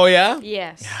now. Oh yeah?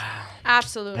 Yes,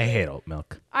 absolutely. I hate oat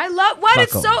milk. I love what Fuck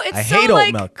it's oat so milk. it's I so hate oat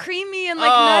like milk. creamy and like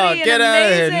nutty Get and out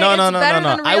of here. amazing. No, It's better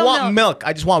than I real want milk.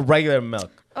 I just want regular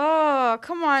milk. Oh,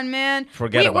 come on, man.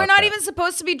 Forget about We're not that. even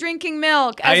supposed to be drinking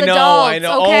milk as I know, adults. I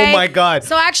know. Okay? Oh, my God.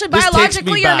 So actually, This takes me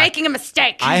biologically, you're back. making a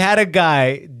mistake. I had a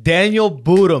guy, Daniel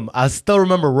Budum. I still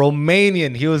remember,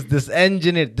 Romanian. He was this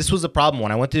engineer. This was the problem.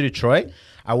 When I went to Detroit,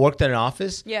 I worked in an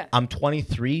office. Yeah. I'm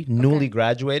 23, newly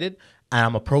graduated,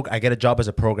 and I get a job as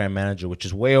a program manager, which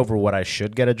is way over what I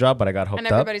should get a job, but I got hooked and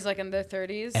up. everybody's like in their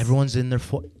 30s. Everyone's in their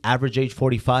average age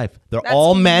 45. They're That's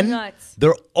all men. nuts.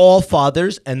 They're all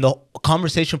fathers. And the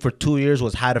conversation for 2 years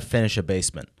was how to finish a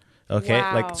basement. Okay?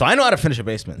 Wow. Like, so I know how to finish a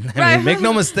basement. I Right. mean, make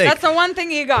no mistake. That's the one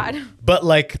thing you got. But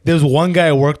like, there's one guy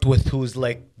I worked with who's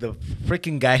like the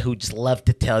freaking guy who just loved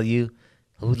to tell you,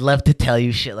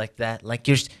 shit like that. Like,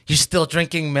 you're still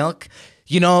drinking milk.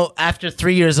 You know, after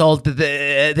 3 years old,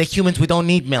 the humans, we don't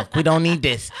need milk. We don't need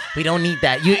this. We don't need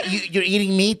that. You're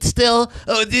eating meat still?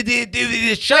 Oh,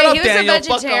 shut up, he was Daniel. a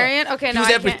vegetarian? Fuck off. Okay, He no, was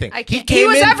I everything. can't. He came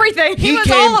was in- everything. He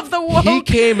was all of the woke He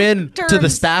came in to the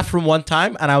terms. staff room one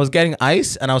time, and I was getting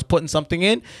ice, and I was putting something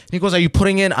in. He goes, "Are you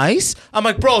putting in ice?" I'm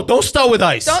like, "Bro, don't start with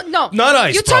ice. No. Not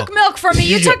ice. You bro. took milk from me.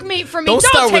 You took meat from me. Don't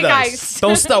start with take ice. ice.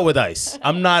 Don't start with ice.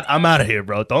 I'm out of here,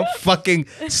 bro. Don't fucking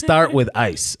start with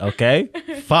ice, okay?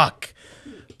 Fuck.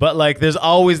 But like, there's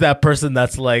always that person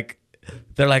that's like,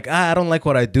 they're like, I don't like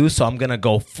what I do, so I'm gonna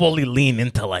go fully lean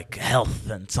into like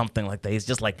health and something like that. He's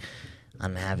just like,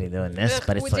 I'm happy doing this, Ugh,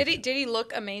 but it's like, did he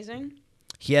look amazing?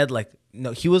 he had like,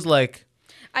 no, he was like,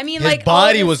 I mean, his like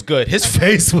body all was good. His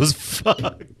face was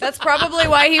fucked. That's probably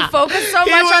why he focused so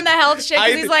He much would- on the health shit. I-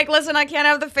 Because he's like, listen, I can't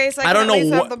have the face. I don't can know at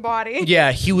least what have the body.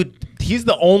 Yeah, he's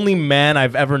the only man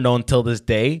I've ever known till this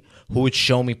day who would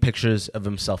show me pictures of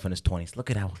himself in his 20s.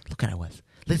 Look at how I was.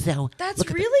 That's look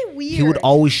at really weird. He would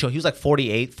always show. He was like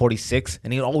 48, 46,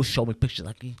 and he would always show me pictures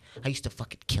like me. I used to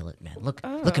fucking kill it, man. Look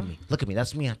at me. Look at me.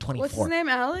 That's me on 24. What's his name?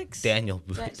 Alex? Daniel.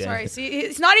 Sorry. See,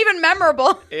 it's not even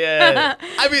memorable. Yeah.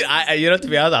 I mean, I to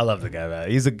be honest, I love the guy, man.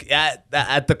 He's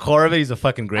at the core of it, he's a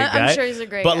fucking great guy. I'm sure he's a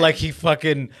great But guy. like, he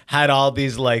fucking had all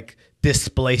these like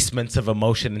displacements of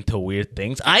emotion into weird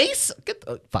things. Ice?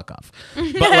 Fuck off.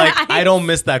 But like, I don't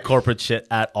miss that corporate shit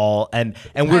at all. And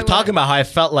we were talking about how I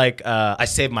felt like I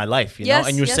saved my life, you know?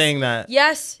 And you're saying that.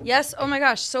 Yes. Oh my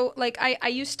gosh. So like I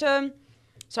used to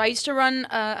So I used to run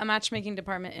a matchmaking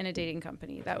department in a dating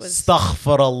company. That was.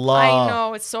 Astaghfirullah. I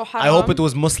know, it's so haram. I hope it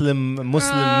was Muslim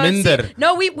minder.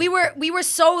 No, we were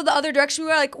so the other direction. We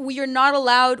were like, we're not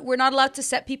allowed to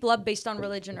set people up based on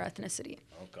religion or ethnicity.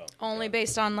 Only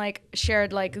based on like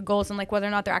shared like goals and like whether or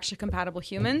not they're actually compatible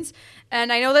humans.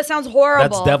 And I know that sounds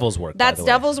horrible. That's devil's work. That's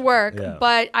devil's work. Yeah.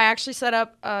 But I actually set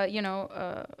up,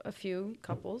 a few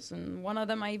couples, and one of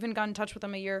them I even got in touch with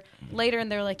them a year later,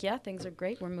 and they're like, "Yeah, things are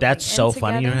great. We're moving." That's in so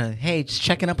funny. together." You're like, hey, just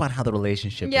checking up on how the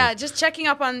relationship Yeah, is. just checking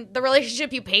up on the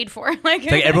relationship you paid for. Like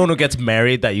Everyone who gets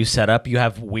married that you set up, you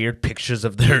have weird pictures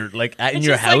of their like in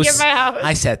your just like house. in my house.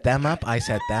 I set them up.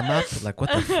 Like,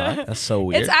 what the fuck? That's so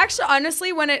weird. It's actually,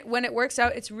 honestly, when it works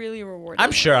out, it's really rewarding.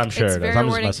 I'm sure. It's it is. very I'm just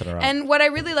rewarding. messing around. And what I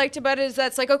really liked about it is that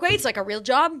it's like, okay, it's like a real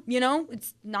job,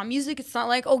 it's not music. It's not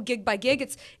like, gig by gig.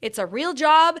 It's a real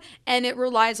job, and it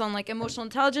relies on like emotional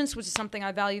intelligence, which is something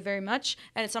I value very much.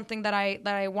 And it's something that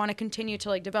I want to continue to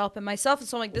like develop in myself. And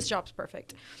so I'm like, this job's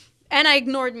perfect. And I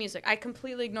ignored music. I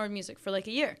completely ignored music for like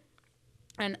a year.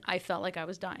 And I felt like I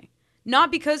was dying.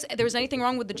 Not because there was anything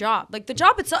wrong with the job. Like the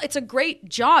job itself, it's a great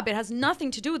job. It has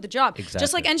nothing to do with the job. Exactly.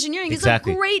 Just like engineering is a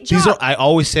great job. These are, I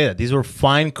always say that. These were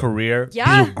fine career.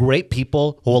 Yeah. These were great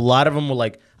people who a lot of them were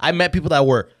like, I met people that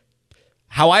were,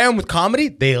 how I am with comedy,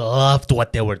 they loved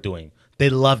what they were doing. They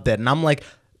loved it. And I'm like,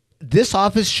 this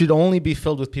office should only be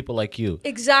filled with people like you.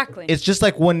 Exactly. It's just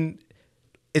like when...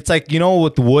 It's like,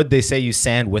 with wood, they say you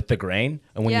sand with the grain.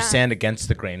 And when you sand against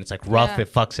the grain, it's like rough,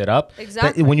 it fucks it up.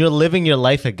 Exactly. When you're living your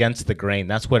life against the grain,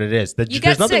 that's what it is.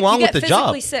 There's nothing wrong with the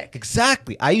job. Sick.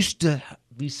 Exactly. I used to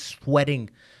be sweating.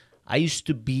 I used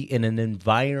to be in an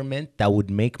environment that would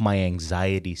make my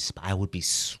anxiety, I would be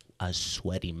a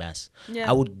sweaty mess. Yeah.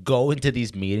 I would go into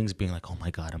these meetings being like, oh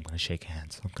my God, I'm going to shake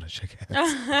hands. I'm going to shake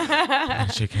hands. I'm going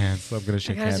to shake hands. I'm going to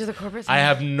shake hands. Do the corporate I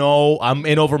thing. have I'm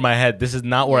in over my head. This is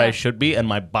not where I should be. And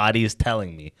my body is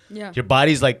telling me. Yeah. Your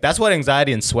body's like, that's what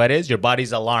anxiety and sweat is. Your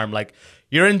body's alarmed. Like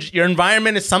your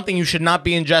environment is something you should not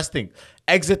be ingesting.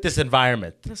 Exit this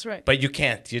environment. That's right. But you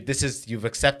can't. You've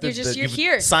accepted. You're you've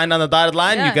here. signed on the dotted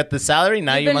line. Yeah. You get the salary.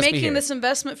 Now you must be here. You've been making this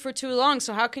investment for too long.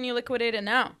 So how can you liquidate it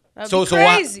now? That'd So be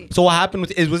crazy. So what happened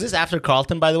was this after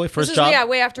Carlton, by the way, first job? Yeah,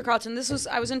 way after Carlton.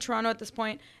 I was in Toronto at this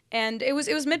point, and it was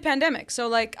mid-pandemic. So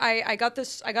like I got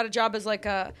a job as like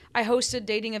I hosted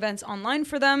dating events online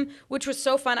for them, which was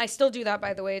so fun. I still do that,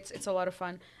 by the way. It's a lot of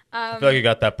fun. I feel like you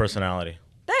got that personality.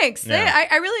 Thanks. Yeah.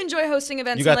 I really enjoy hosting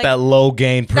events. You got and, that low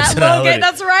gain personality. That low gain,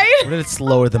 that's right. Let's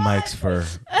lower the mics for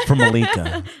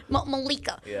Malayka.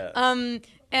 Malayka. Yeah.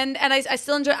 And I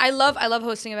still enjoy. I love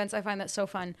hosting events. I find that so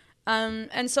fun.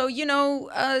 And so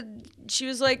she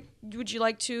was like, "Would you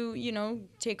like to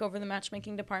take over the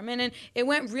matchmaking department?" And it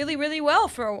went really, really well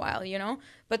for a while,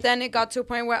 But then it got to a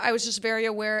point where I was just very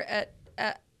aware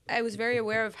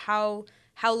of how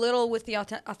little with the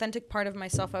authentic part of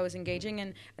myself I was engaging,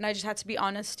 and I just had to be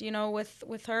honest,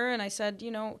 with her. And I said,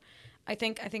 I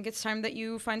think it's time that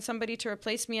you find somebody to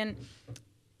replace me. And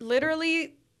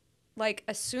literally, like,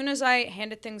 as soon as I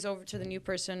handed things over to the new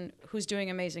person, who's doing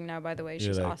amazing now, by the way,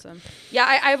 she's awesome. Yeah,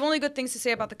 I have only good things to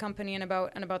say about the company and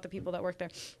about the people that work there.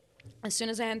 As soon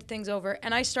as I handed things over,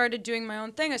 and I started doing my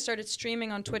own thing, I started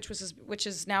streaming on Twitch, which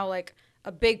is now like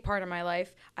a big part of my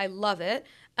life. I love it.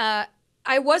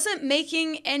 I wasn't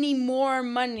making any more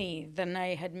money than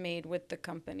I had made with the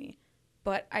company,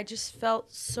 but I just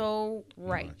felt so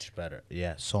right. Much better.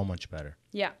 Yeah, so much better.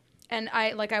 Yeah. And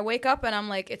I wake up and I'm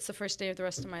like, it's the first day of the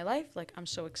rest of my life. Like, I'm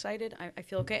so excited. I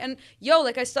feel okay. And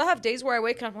I still have days where I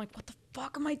wake up and I'm like, what the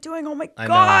fuck am I doing? Oh my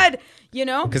God.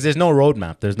 Because there's no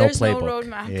roadmap. There's no playbook. There's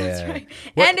no roadmap. Yeah. That's right.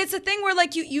 And it's a thing where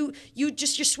like you're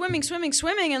swimming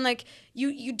and like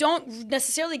you don't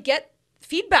necessarily get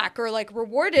feedback or like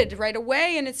rewarded right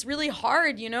away, and it's really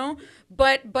hard,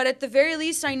 but at the very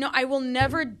least I know I will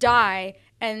never die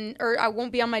or I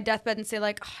won't be on my deathbed and say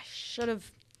like, I should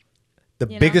have. The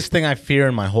biggest thing I fear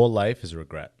in my whole life is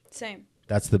regret. Same.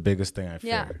 That's the biggest thing I fear.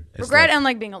 Yeah. Regret and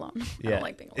like being alone. Yeah. I don't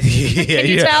like being alone. Can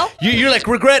you tell? You're like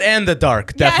regret and the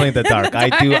dark. Definitely the dark.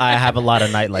 I have a lot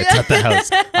of nightlights at the house.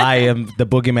 The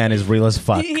boogeyman is real as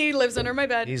fuck. He lives under my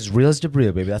bed. He's real as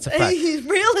Jabril, baby. That's a fact. He's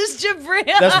real as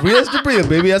Jabril. That's real as Jabril,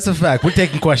 baby. That's a fact. We're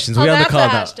taking questions. We're on the call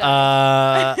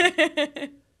now.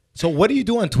 So what do you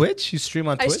do on Twitch? You stream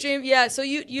on Twitch? I stream, yeah. So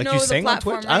you know you the sing on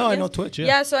platform, Twitch? right? I know Twitch, yeah.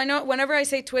 Yeah, so I know whenever I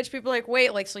say Twitch, people are like,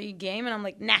 wait, like, so you game? And I'm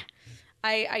like, nah.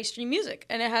 I stream music,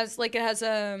 and it has like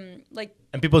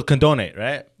And people can donate,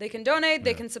 right? they can donate,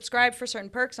 they can subscribe for certain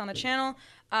perks on the channel.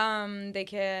 They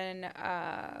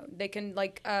can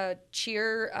like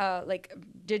cheer like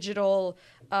digital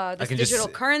this can just digital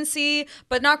currency,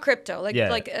 but not crypto. Like Yeah.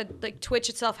 like Twitch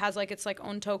itself has like its like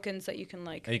own tokens that you can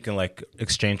like. You can like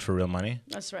exchange for real money.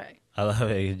 That's right. I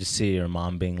love it. You just see your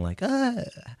mom being like,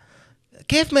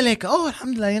 كيف ملك؟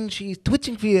 الحمد لله يعني she's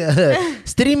twitching في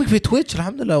streaming في Twitch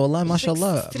الحمد لله والله ما شاء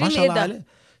الله ما شاء الله عليه.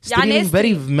 Streaming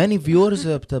very many viewers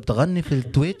بتغني في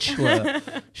التويتش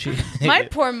My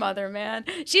poor mother, man.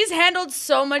 She's handled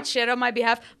so much shit on my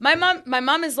behalf. My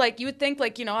mom is like, you would think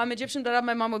like, you know, I'm Egyptian, but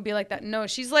my mom would be like that. No,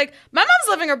 she's like, my mom's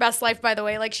living her best life, by the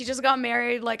way. Like, she just got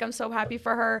married. Like, I'm so happy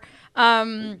for her.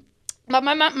 But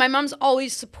my mom's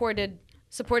always supported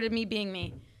me being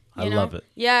me. I love it.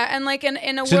 Yeah, and like in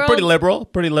a she's world,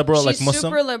 pretty liberal, like Muslim. She's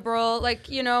super liberal. Like,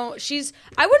 you know,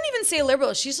 I wouldn't even say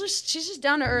liberal. She's just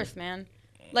down to earth, man.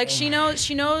 Like she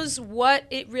knows what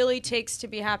it really takes to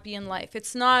be happy in life.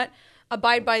 It's not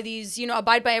abide by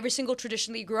every single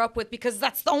tradition that you grew up with because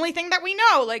that's the only thing that we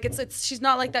know. Like it's she's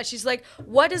not like that. She's like,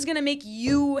 what is gonna make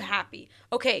you happy?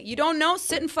 Okay, you don't know,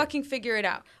 sit and fucking figure it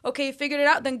out. Okay, you figured it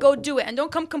out, then go do it. And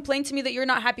don't come complain to me that you're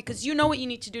not happy because you know what you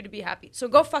need to do to be happy. So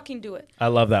go fucking do it. I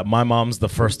love that. My mom's the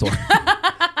first one.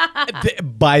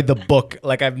 By the book.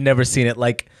 Like I've never seen it.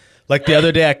 Like the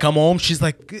other day I come home, she's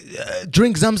like,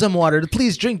 drink Zamzam water.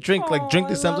 Please drink. Like drink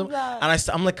this Zamzam. And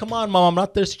I'm like, come on, mom, I'm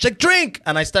not thirsty. She's like, drink.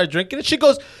 And I start drinking it. She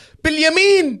goes,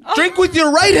 باليمين, drink with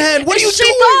your right hand. What are you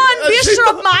doing?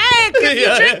 بيشرب معاك if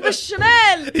you drink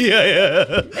بالشمال.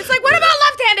 Yeah. It's like, what about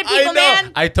left-handed people,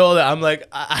 man? I told her, I'm like,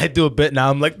 I do a bit now.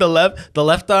 I'm like, the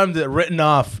left arm written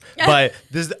off by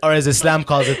this, or as Islam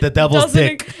calls it, the devil's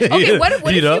dick. Okay, what if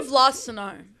you've lost an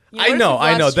arm? I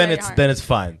know. Then it's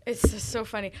fine. It's just so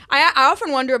funny. I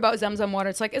often wonder about Zamzam water.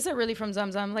 It's like, is it really from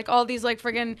Zamzam? Like all these like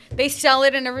friggin', they sell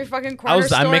it in every fucking corner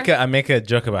store. I make a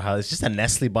joke about how it's just a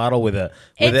Nestle bottle with a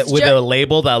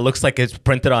label that looks like it's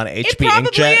printed on HP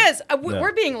inkjet. It probably is.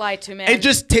 We're being lied to, man. It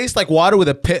just tastes like water with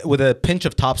a pinch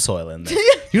of topsoil in there.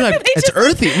 You're like, it's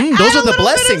earthy. Those are the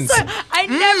blessings. I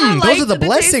never liked those are the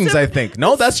blessings. I think.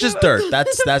 No, that's just dirt.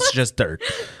 That's just dirt.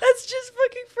 That's just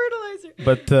fucking fertilizer.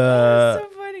 But so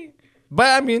funny. But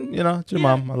I mean, you know, it's your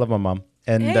mom. I love my mom.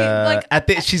 And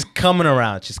she's coming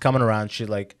around.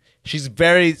 She's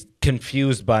very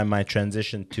confused by my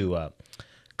transition to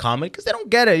comedy because they don't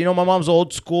get it. You know, my mom's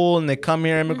old school and they come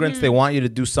here, immigrants. They want you to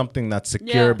do something that's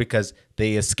secure because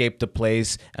they escaped a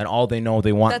place and all they know,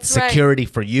 they want security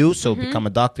for you. So become a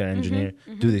doctor, engineer,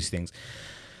 do these things.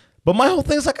 But my whole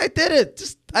thing is like, I did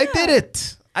it. I did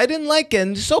it. I didn't like it.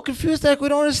 And you're so confused. Like, we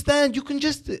don't understand. You can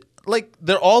just... Like,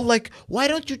 they're all like, why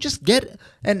don't you just get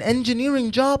an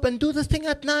engineering job and do the thing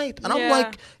at night? And I'm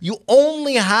like, you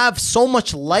only have so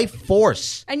much life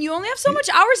force. And you only have so much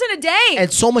hours in a day.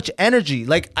 And so much energy.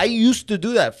 Like, I used to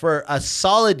do that for a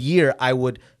solid year. I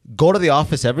would go to the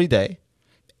office every day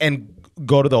and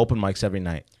go to the open mics every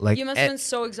night. Like, you must have been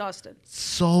so exhausted.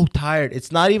 So tired.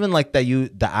 It's not even like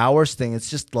the hours thing.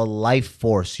 It's just the life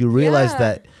force. You realize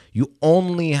that you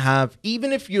only have,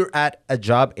 even if you're at a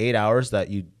job 8 hours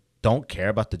that you don't care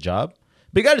about the job,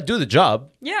 but you got to do the job.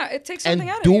 Yeah, it takes something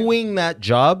out of you. And doing that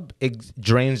job, it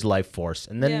drains life force.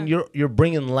 And then you're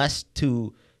bringing less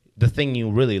to the thing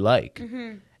you really like.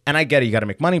 And I get it, you got to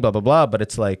make money, blah, blah, blah. But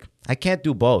it's like, I can't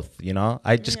do both, you know?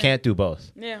 I just can't do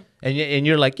both. Yeah. And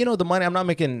you're like, you know, the money, I'm not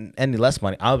making any less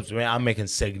money. I'm making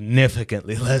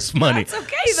significantly less money. That's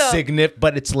okay, though.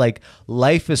 But it's like,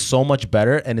 life is so much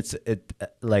better. And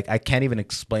like, I can't even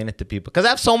explain it to people. Because I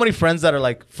have so many friends that are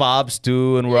like fobs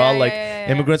too. And we're all like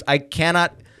immigrants. I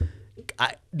cannot,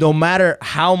 no matter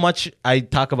how much I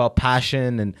talk about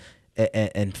passion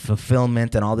and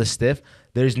fulfillment and all this stuff,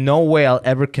 there's no way I'll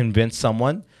ever convince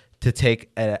someone to take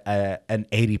an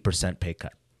 80% pay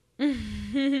cut.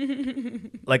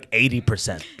 Like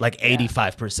 80%, like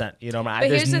 85%. You know,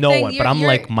 there's no one. But I'm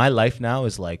like, my life now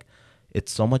is like,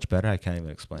 it's so much better. I can't even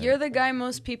explain. You're the guy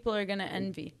most people are gonna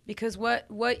envy because what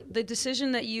the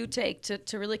decision that you take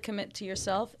to really commit to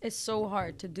yourself is so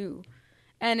hard to do,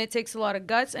 and it takes a lot of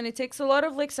guts and it takes a lot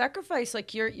of like sacrifice.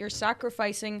 Like you're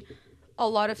sacrificing a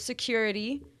lot of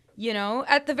security. You know,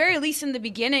 at the very least in the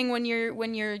beginning when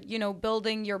you're you know,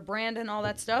 building your brand and all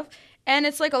that stuff. And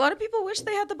it's like a lot of people wish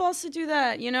they had the balls to do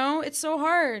that, you know? It's so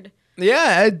hard.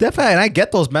 Yeah, definitely. And I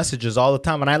get those messages all the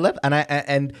time. And I left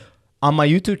and on my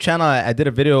YouTube channel, I did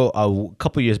a video a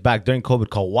couple years back during COVID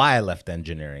called Why I Left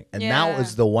Engineering. And now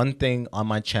is the one thing on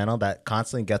my channel that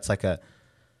constantly gets like a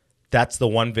that's the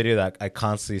one video that I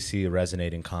constantly see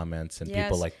resonating comments and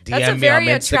people like DM That's a me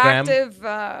very on Instagram.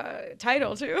 attractive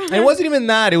title too. And it wasn't even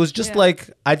that. It was just like,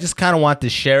 I just kind of want to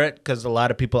share it because a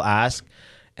lot of people ask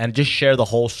and just share the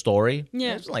whole story.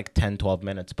 Yeah. It was like 10, 12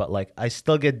 minutes, but like I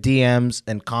still get DMs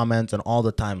and comments and all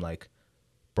the time like,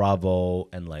 bravo,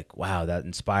 and like, wow, that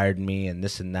inspired me and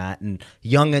this and that. And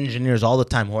young engineers all the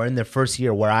time who are in their first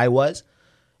year where I was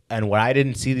and where I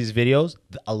didn't see these videos,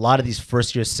 a lot of these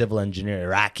first year civil engineer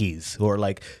Iraqis who are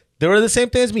like, they were the same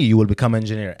thing as me. You will become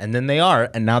engineer. And then they are.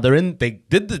 And now they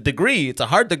did the degree. It's a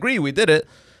hard degree. We did it.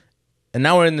 And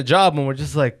now we're in the job and we're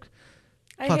just like,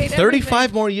 fuck,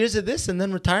 35 more years of this and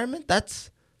then retirement? That's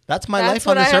my life on this earth. That's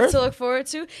what I have to look forward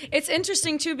to. It's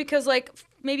interesting too because like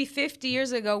maybe 50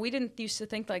 years ago we didn't used to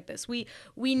think like this. We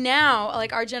now,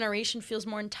 like, our generation feels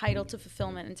more entitled to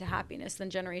fulfillment and to happiness than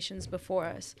generations before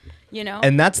us, you know?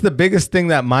 And that's the biggest thing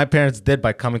that my parents did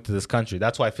by coming to this country.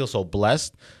 That's why I feel so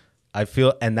blessed.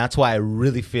 And that's why I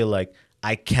really feel like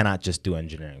I cannot just do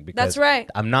engineering because that's right.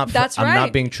 I'm not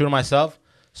being true to myself.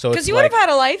 So because you would have had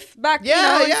a life back, in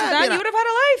Sudan. Sudan. You would have had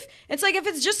a life. It's like if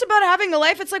it's just about having a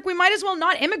life, it's like we might as well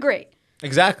not immigrate.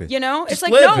 Exactly. You know, just it's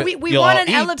like, live. no, we want an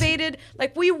elevated,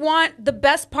 like we want the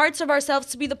best parts of ourselves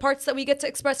to be the parts that we get to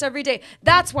express every day.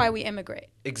 That's why we immigrate.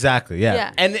 Exactly.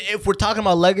 Yeah. And if we're talking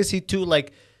about legacy too,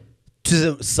 like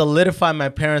to solidify my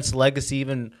parents' legacy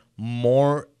even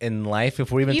more in life,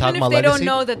 if we're even talking about legacy. Even if they don't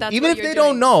know that's even what if you're they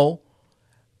don't know,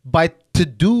 to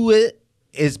do it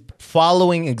is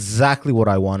following exactly what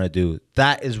I want to do.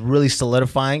 That is really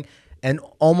solidifying and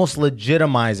almost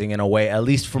legitimizing in a way, at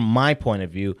least from my point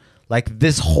of view, like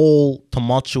this whole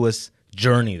tumultuous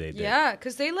journey they did. Yeah,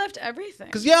 because they left everything.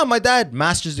 Because my dad,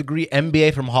 master's degree,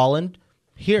 MBA from Holland,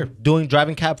 here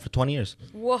driving cab for 20 years.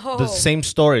 Whoa. The same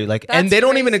story. Like, and they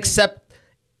don't even accept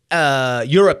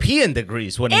European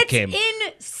degrees when he came.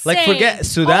 Insane. Like, forget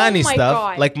Sudani stuff.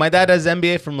 God. Like, my dad has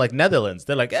MBA from like Netherlands.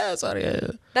 They're like, sorry.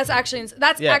 That's actually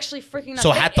actually freaking nuts.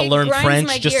 So I had to learn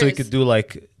French just so he gears. could do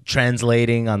like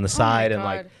translating on the side and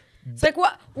like. It's like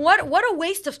what a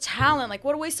waste of talent. Like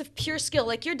what a waste of pure skill.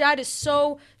 Like your dad is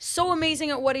so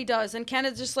amazing at what he does, and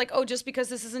Canada's just like, oh, just because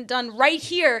this isn't done right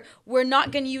here, we're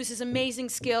not going to use his amazing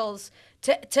skills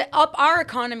to up our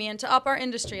economy and to up our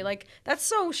industry. Like that's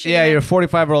so shitty. Yeah, you're a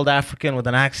 45-year-old African with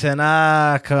an accent.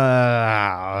 I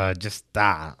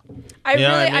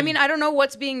mean, I don't know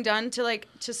what's being done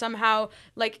to somehow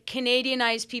like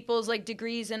Canadianize people's like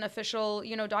degrees and official,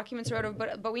 documents or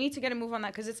whatever. But we need to get a move on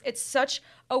that because it's such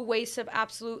a waste of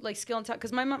absolute like skill and talent.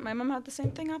 Because my mom had the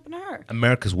same thing happen to her.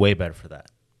 America's way better for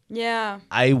that. Yeah.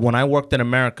 When I worked in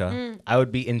America, I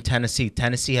would be in Tennessee.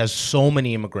 Tennessee has so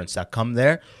many immigrants that come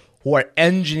there who are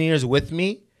engineers with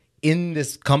me in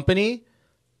this company.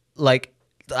 Like,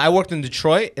 I worked in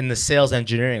Detroit in the sales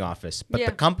engineering office, but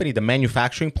the company, the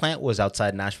manufacturing plant was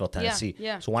outside Nashville, Tennessee.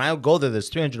 Yeah. So when I would go there, there's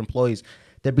 300 employees.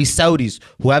 There'd be Saudis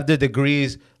who have their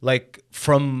degrees like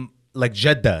from like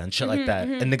Jeddah and shit like that.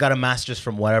 And they got a master's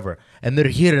from whatever. And they're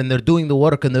here and they're doing the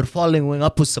work and they're following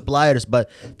up with suppliers, but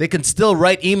they can still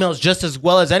write emails just as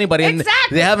well as anybody. Exactly.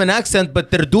 And they have an accent,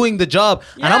 but they're doing the job.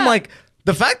 Yeah. And I'm like,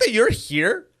 the fact that you're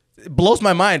here, it blows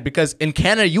my mind because in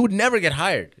Canada you would never get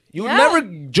hired. You would never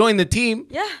join the team.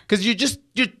 Yeah. Because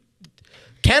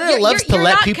Canada loves to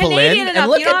let people Canadian in.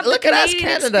 Enough. And look at us, Canadian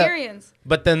Canada. Experience.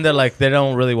 But then they're like, they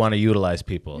don't really want to utilize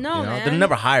people. No, man. They'll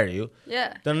never hire you.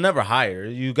 Yeah. They'll never hire.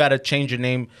 You got to change your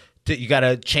name. You got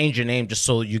to change your name just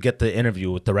so you get the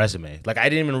interview with the resume. Like, I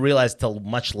didn't even realize till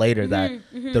much later that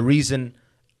the reason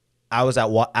I was at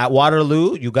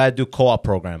Waterloo, you got to do co-op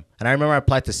program. And I remember I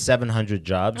applied to 700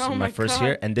 jobs in my first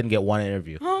year and didn't get one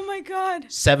interview. Oh, my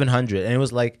God. 700. And it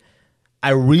was like, I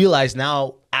realize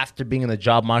now after being in the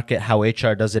job market how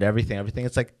HR does it, everything.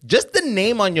 It's like just the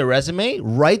name on your resume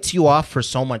writes you off for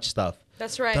so much stuff.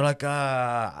 That's right. They're like,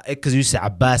 because you say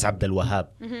Abbas Wahab.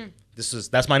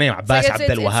 That's my name, Abbas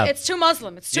Wahab. It's too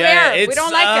Muslim. It's too Arab. We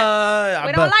don't like it.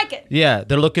 We don't like it. Yeah,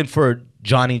 they're looking for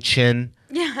Johnny Chin.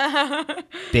 Yeah.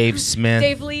 Dave Smith.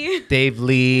 Dave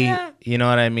Lee. Yeah. You know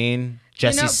what I mean?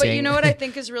 Jesse Singh. But you know what I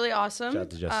think is really awesome? Shout out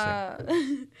to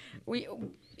Jesse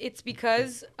It's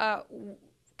because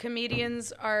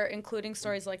comedians are including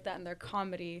stories like that in their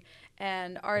comedy,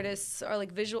 and artists are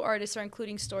like visual artists are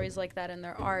including stories like that in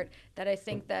their art. That I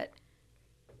think that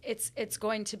it's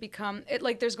going to become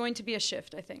there's going to be a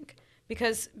shift. I think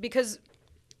because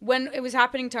when it was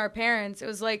happening to our parents,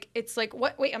 it's like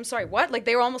what? Wait, I'm sorry, what? Like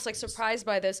they were almost like surprised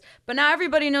by this, but now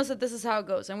everybody knows that this is how it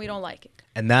goes, and we don't like it.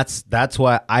 And that's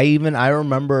why I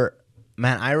remember.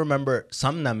 Man, I remember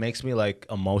something that makes me like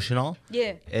emotional.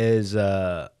 Yeah. Is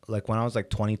like when I was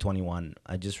like 21,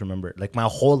 I just remember like my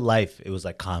whole life it was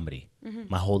like comedy.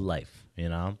 My whole life,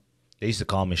 They used to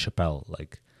call me Chappelle,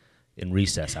 like in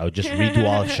recess. I would just redo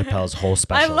all of Chappelle's whole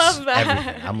specials. I love that.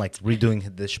 Everything. I'm like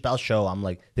redoing the Chappelle show. I'm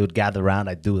like, they would gather around.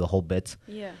 I'd do the whole bits.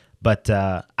 Yeah. But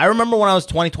I remember when I was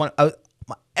 20,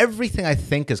 everything I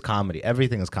think is comedy.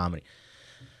 Everything is comedy.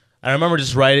 I remember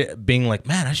just being like,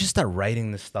 man, I should start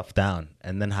writing this stuff down.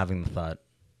 And then having the thought,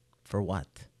 for what?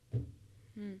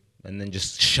 And then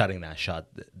just shutting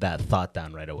that thought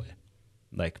down right away.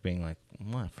 Like being like,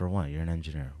 what? For what? You're an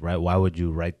engineer, right? Why would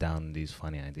you write down these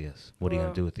funny ideas? What are you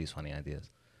going to do with these funny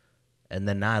ideas? And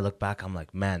then now I look back, I'm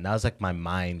like, man, that was like my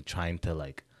mind trying to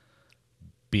like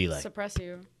be like. Suppress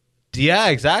you. Yeah,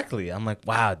 exactly. I'm like,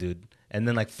 wow, dude. And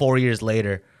then like 4 years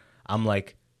later, I'm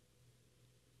like,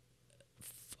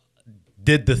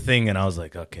 did the thing and I was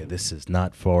like, okay, this is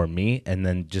not for me. And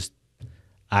then just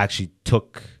I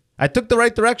took the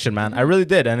right direction, man. I really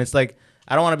did. And it's like,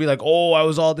 I don't want to be like, oh, I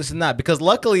was all this and that. Because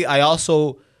luckily, I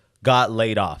also got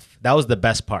laid off. That was the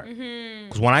best part.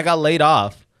 Because when I got laid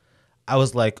off, I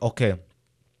was like, okay.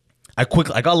 I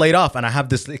got laid off, and I have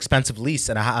this expensive lease,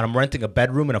 and I'm renting a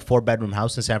bedroom in a 4-bedroom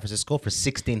house in San Francisco for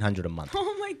 $1,600 a month.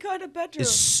 Oh my God, a bedroom.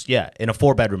 In a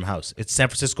 4-bedroom house. San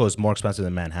Francisco is more expensive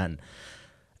than Manhattan.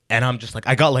 And I'm just like,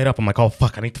 I got laid up. I'm like, oh,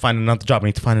 fuck, I need to find another job.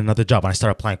 And I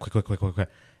started applying quick.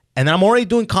 And then I'm already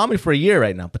doing comedy for a year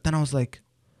right now. But then I was like,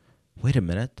 wait a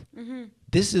minute.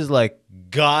 This is like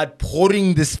God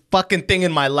putting this fucking thing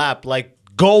in my lap. Like,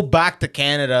 go back to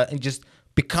Canada and just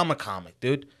become a comic,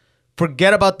 dude.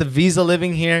 Forget about the visa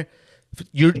living here.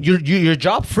 Your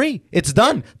job free. It's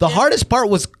done. The hardest part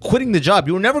was quitting the job.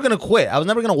 You were never going to quit. I was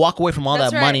never going to walk away from all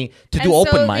that money to do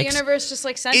open mics. The universe just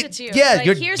like sent it to you. Yeah,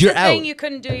 like, here's the thing out. you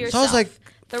couldn't do yourself. So I was like,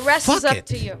 the rest is up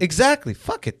to you. Exactly.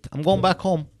 Fuck it. I'm going back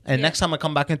home. And next time I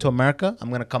come back into America, I'm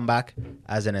going to come back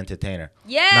as an entertainer.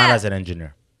 Yeah. Not as an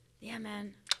engineer. Yeah,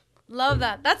 man. Love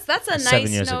that. That's a 7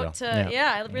 nice years note ago. to.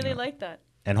 Yeah, I really like that.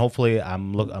 And hopefully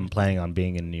I'm planning on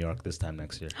being in New York this time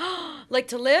next year. Like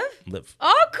to live? Live.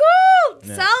 Oh, cool.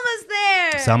 Yeah. Salma's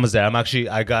there. Salma's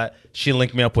there. She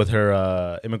linked me up with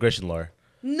her immigration lawyer.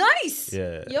 Nice.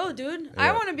 Yeah. Yo, dude, Yeah.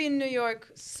 I want to be in New York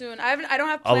soon. I don't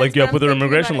have. I'll plans, link you but up with I'm her thinking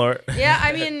immigration about lawyer. it. Yeah,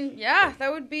 I mean, yeah,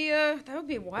 that would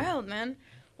be wild, man.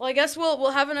 Well, I guess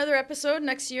we'll have another episode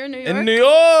next year in New York. In New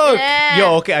York. Yeah.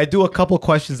 Yo, okay. I do a couple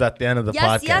questions at the end of the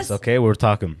podcast. Yes. Okay, we were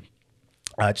talking.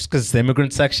 Just because it's the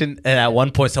immigrant section, and at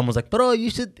one point someone was like, "Bro, you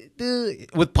should do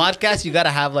with podcasts. You gotta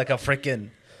have like a freaking,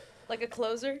 like a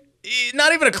closer."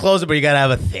 Not even a closer, but you gotta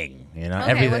have a thing. You know,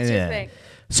 Okay, everything. what's your thing?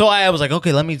 So I was like,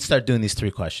 okay, let me start doing these 3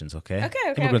 questions. Okay.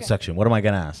 Immigrant section. What am I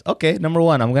gonna ask? Okay, number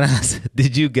 1, I'm gonna ask,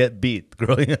 did you get beat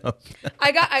growing up?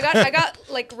 I got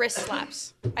like wrist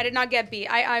slaps. I did not get beat.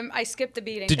 I skipped the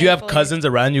beating. Did you have thankfully. cousins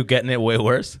around you getting it way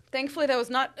worse? Thankfully, that was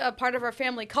not a part of our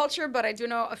family culture, but I do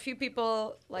know a few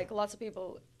people, like lots of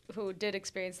people, who did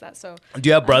experience that. So Do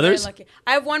you have brothers? I'm very lucky.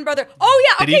 I have one brother. Oh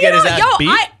yeah. Did Okay. he get his ass beat?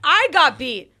 I got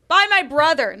beat by my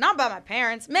brother, not by my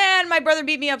parents. Man, my brother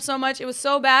beat me up so much. It was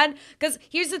so bad. Because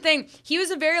here's the thing. He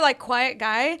was a very like quiet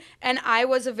guy, and I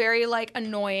was a very like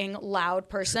annoying, loud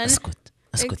person.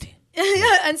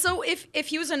 Yeah, and so if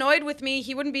he was annoyed with me,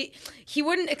 he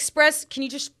wouldn't express, can you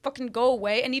just fucking go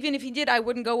away? And even if he did, I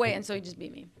wouldn't go away, and so he just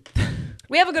beat me.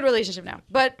 We have a good relationship now,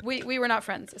 but we were not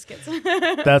friends as kids.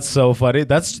 That's so funny.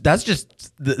 That's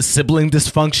just the sibling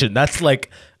dysfunction. That's like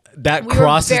that We were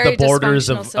crosses very the borders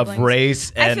dysfunctional of siblings.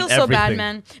 race and I feel everything. so bad,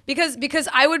 man, because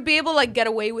I would be able to like get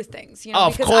away with things, you know,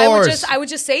 Of because course. I would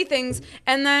just say things,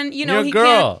 and then you know You're a he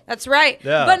girl. can't. That's right.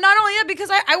 Yeah. But not only that, because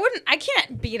I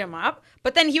can't beat him up,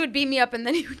 but then he would beat me up, and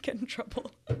then he would get in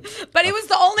trouble. But it was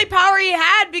the only power he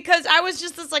had because I was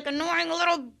just this like annoying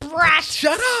little brat.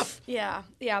 Shut up. Yeah.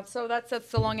 So that's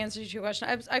the long answer to your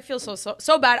question. I feel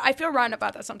so bad. I feel round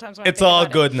about that sometimes. When I It's think all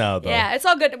about good it. now, though. Yeah, it's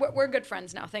all good. We're good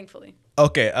friends now, thankfully.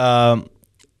 Okay.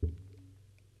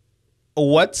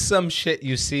 What's some shit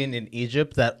you've seen in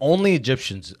Egypt that only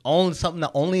Egyptians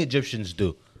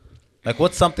do? Like,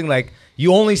 what's something like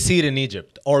you only see it in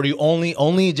Egypt, or you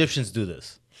only Egyptians do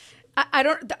this? I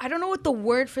don't know what the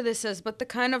word for this is, but the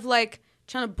kind of like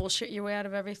trying to bullshit your way out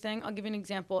of everything. I'll give you an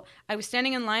example. I was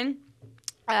standing in line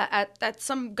at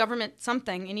some government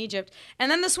something in Egypt,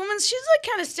 and then this woman, she's like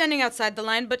kind of standing outside the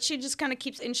line, but she just kind of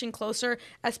keeps inching closer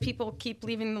as people keep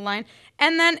leaving the line.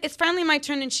 And then it's finally my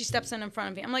turn, and she steps in front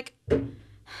of me. I'm like,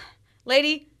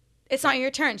 lady, it's not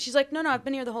your turn. She's like, no, I've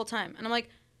been here the whole time. And I'm like,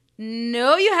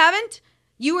 no, you haven't.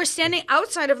 You were standing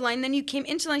outside of line, then you came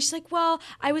into line. She's like, well,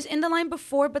 I was in the line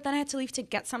before, but then I had to leave to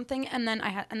get something, and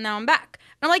now I'm back.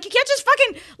 And I'm like, you can't just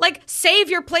fucking like save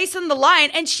your place in the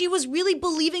line. And she was really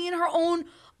believing in her own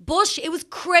Bullshit. It was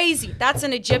crazy. That's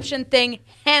an Egyptian thing,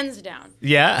 hands down.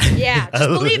 Yeah. Yeah,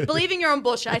 just believing your own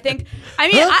bullshit.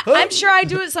 I'm sure I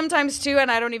do it sometimes too,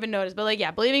 and I don't even notice. But like, yeah,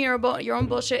 believing your own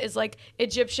bullshit is like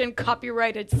Egyptian,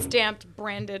 copyrighted, stamped,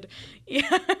 branded.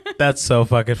 Yeah, That's so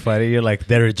fucking funny. You're like,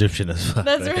 they're Egyptian as fuck.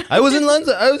 That's right. I was in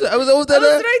London. I was over there.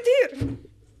 I was right there.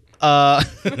 Uh,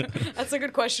 That's a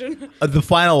good question. the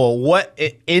final one. What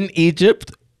in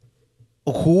Egypt?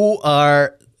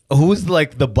 Who's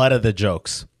like the butt of the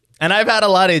jokes? And I've had a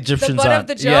lot of Egyptians The butt on. of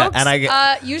the jokes. Yeah, and I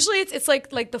get. Usually it's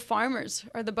like the farmers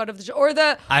are the butt of the joke, or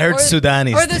the. I heard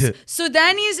Sudanese or the too.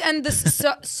 Sudanese and the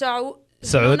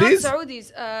Saudis? No, not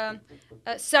Saudis.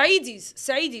 Saidis.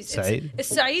 Said?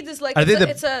 Said is like Are they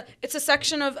it's a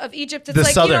section of Egypt. It's The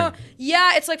like southern.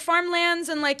 it's like farmlands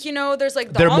and like there's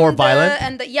like the They're more Omda violent?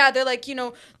 and they're like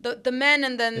the men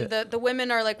and then the women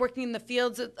are like working in the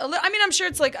fields. I'm sure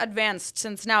it's like advanced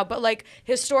since now, but like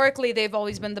historically they've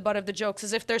always been the butt of the jokes,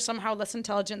 as if they're somehow less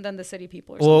intelligent than the city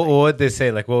people or something. Well, what would they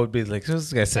say? Like, what would be like?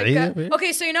 This guy said.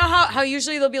 Okay, so you know how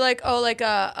usually they'll be like, oh, like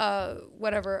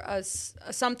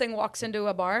something walks into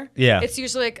a bar. Yeah. It's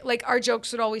usually like our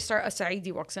jokes would always start. A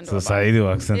Saidi walks into a bar. Saidi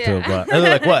walks into Yeah. a bar. And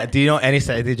they're like, what? Do you know any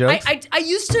Saidi jokes? I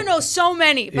used to know so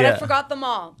many, but Yeah. I forgot them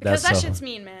all because That's that so- shit's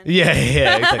mean, man. Yeah.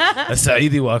 It's like, a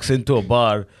Saidi walks into a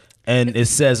bar and it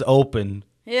says open.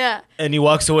 Yeah. And he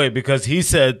walks away because he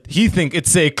said he think it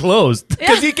say closed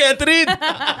because he can't read.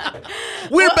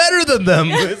 We're better than them.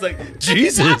 It's like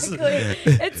Jesus.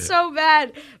 Exactly. It's so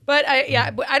bad, but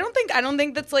I don't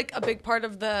think that's like a big part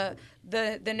of the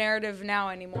narrative now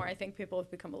anymore. I think people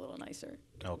have become a little nicer.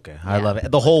 Okay, I love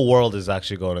it. The whole world is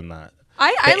actually going in that.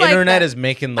 I The like internet that. is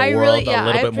making the I world really- yeah, a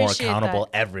little I bit more appreciate accountable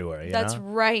that. everywhere. That's know?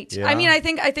 right. Yeah. I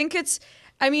think it's.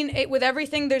 With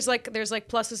everything, there's like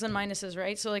pluses and minuses,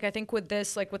 right? So like I think with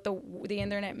this, like with the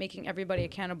internet making everybody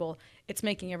accountable, it's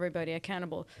making everybody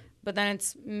accountable. But then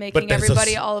it's making there's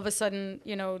everybody all of a sudden,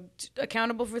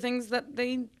 accountable for things that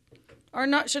they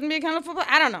shouldn't be accountable for.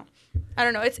 I don't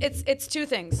know. It's two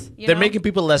things. They're making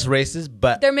people less racist,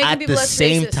 but They're making at people the less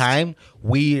same racist. time,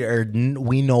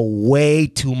 we know way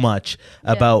too much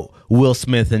about Will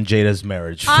Smith and Jada's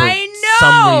marriage for I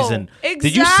some know! reason.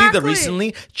 Did you see that Exactly.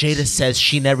 recently? Jada says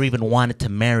she never even wanted to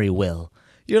marry Will.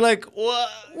 You're like, what?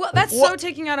 Well, that's so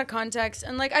taking out of context,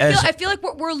 and like I feel like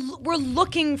we're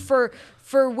looking for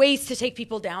ways to take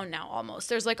people down now. Almost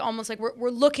there's like almost like we're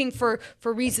looking for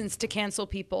reasons to cancel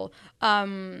people,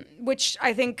 which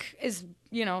I think is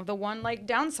the one like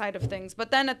downside of things.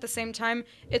 But then at the same time,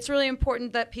 it's really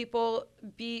important that people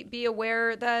be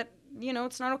aware that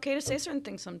it's not okay to say certain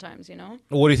things sometimes.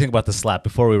 What do you think about the slap?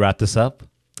 Before we wrap this up,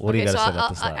 what do you got to say about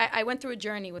the slap? I went through a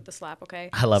journey with the slap. Okay,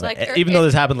 I love So, it. like, Even though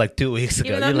this happened like 2 weeks ago,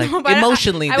 even though- you're like, no, but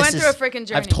emotionally, I this went through a is- freaking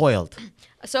journey. I've toiled.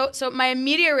 So my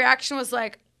immediate reaction was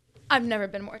like, I've never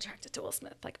been more attracted to Will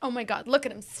Smith. Like, oh my God, look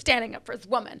at him standing up for his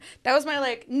woman. That was my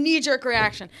like knee-jerk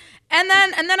reaction. And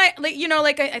then I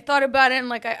like I thought about it, and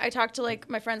like I talked to like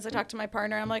my friends, I talked to my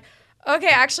partner. I'm like, okay,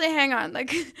 actually, hang on.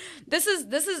 Like, this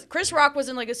is Chris Rock was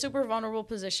in like a super vulnerable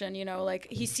position. Like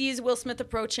he sees Will Smith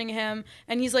approaching him,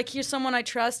 and he's like, here's someone I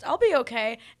trust. I'll be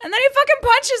okay. And then he fucking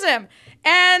punches him,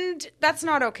 and that's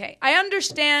not okay. I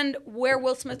understand where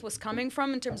Will Smith was coming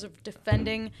from in terms of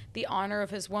defending the honor of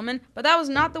his woman, but that was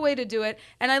not the way to do it.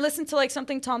 And I listened to like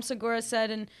something Tom Segura said,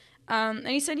 and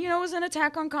he said, it was an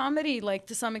attack on comedy, like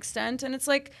to some extent, and it's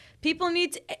like people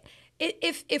need to.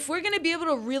 If we're gonna be able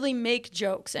to really make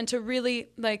jokes and to really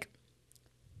like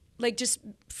just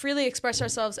freely express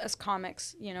ourselves as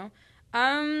comics,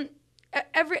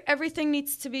 everything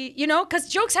needs to be, because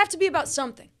jokes have to be about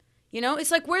something, It's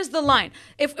like, where's the line?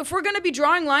 If we're gonna be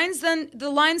drawing lines, then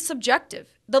the line's subjective.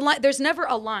 There's never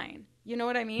a line. You know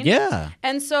what I mean? Yeah.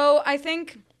 And so I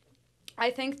think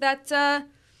that.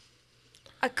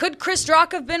 Could Chris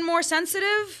Rock have been more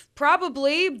sensitive?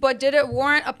 Probably, but did it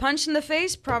warrant a punch in the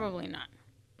face? Probably not.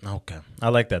 Okay, I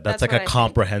like that. That's like what a I think.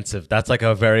 comprehensive. That's like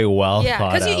a very well Yeah,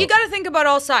 thought because out. you got to think about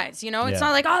all sides. It's Yeah.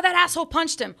 not like, oh, that asshole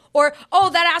punched him, or oh,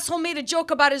 that asshole made a joke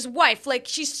about his wife, like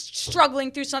she's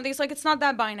struggling through something. It's like it's not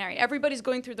that binary. Everybody's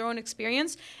going through their own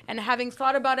experience, and having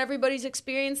thought about everybody's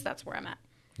experience, that's where I'm at.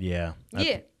 Yeah.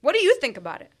 Yeah. What do you think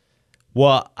about it?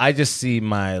 Well, I just see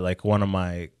one of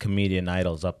my comedian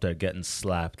idols up there getting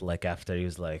slapped. Like after he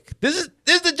was like, "This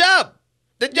is the job.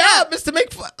 The job is to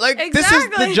make fun. Like this is the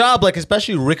Exactly. job." Like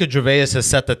especially Ricky Gervais has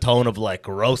set the tone of like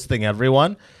roasting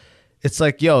everyone. It's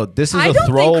like, yo, this is I a don't think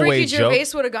throwaway Ricky joke.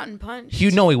 Gervais would have gotten punched. He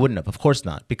wouldn't have. Of course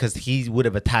not, because he would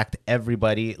have attacked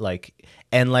everybody.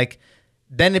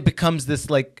 Then it becomes this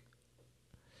like.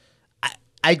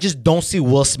 I just don't see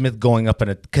Will Smith going up in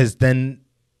it, because then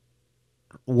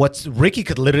what's Ricky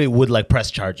would like press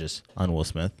charges on Will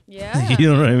Smith. Yeah.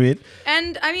 You know what I mean?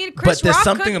 And I mean, Chris there's Rock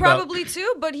something could about- probably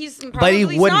too, but he's But he probably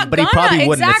wouldn't. not But he gonna. probably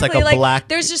wouldn't. It's Exactly. like a black.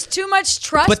 There's just too much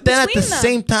trust. But then at the between them.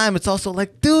 same time, it's also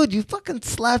like, dude, you fucking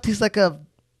slapped. He's like a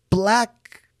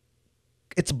black.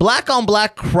 It's black on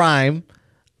black crime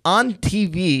on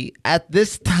TV at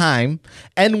this time.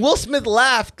 And Will Smith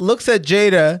laughed, looks at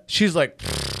Jada. She's like,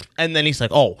 and then he's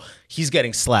like, oh, he's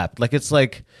getting slapped. Like, it's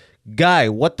like, guy,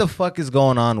 what the fuck is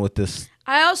going on with this?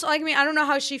 I also like me. I don't know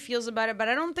how she feels about it, but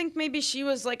I don't think maybe she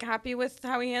was like happy with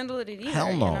how he handled it either.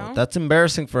 Hell no. You know? That's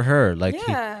embarrassing for her. Like,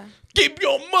 Yeah. keep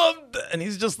your mouth. And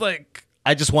he's just like,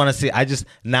 I just want to see.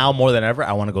 Now more than ever,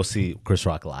 I want to go see Chris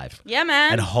Rock live. Yeah,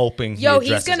 man. And hoping Yo, he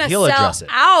he's addresses gonna He'll sell address it.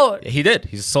 out. He did.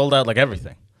 He's sold out like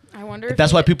everything. I wonder. If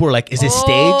That's why people were like, "Is it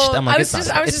staged?" I'm like, I was "It's just,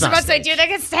 not. I was It's just not about to say, staged." do you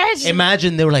think it's staged?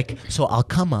 Imagine they were like, "So I'll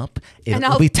come up, And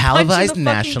it'll I'll be punch you in the televised fucking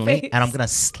nationally, face. and I'm gonna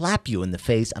slap you in the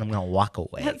face, and I'm gonna walk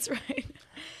away, That's right.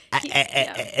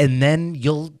 and then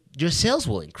your sales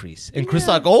will increase." And Chris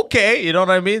like, "Okay, you know what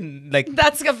I mean?" Like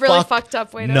That's a really fucked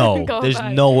up way to no, go there's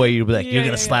about it. no way you'd be like, Yeah, "You're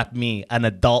gonna yeah, slap me, an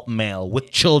adult male with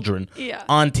children, Yeah.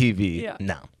 on TV." Yeah.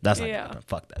 No, that's not Yeah. gonna happen.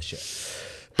 Fuck that shit.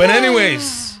 But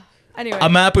anyways. Anyway.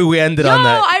 I'm happy we ended Yo, on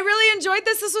that. I really enjoyed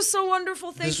this. This was so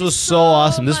wonderful. Thank This you was so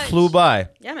awesome. This much. flew by.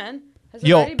 Yeah, man. Has it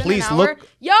Yo, already been please an hour? look-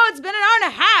 Yo, it's been an hour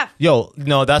and a half. Yo,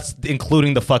 no, that's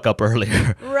including the fuck up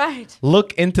earlier. Right.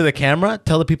 Look into the camera.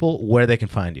 Tell the people where they can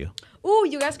find you. Ooh,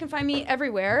 you guys can find me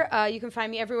everywhere. You can find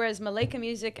me everywhere as Malayka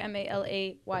Music,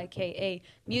 Malayka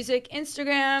Music,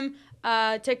 Instagram,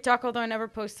 TikTok, although I never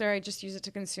post there. I just use it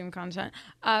to consume content.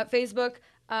 Facebook,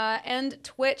 and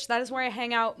Twitch. That is where I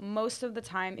hang out most of the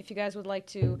time. If you guys would like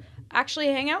to actually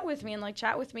hang out with me and like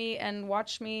chat with me and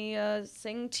watch me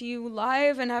sing to you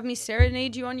live and have me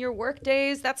serenade you on your work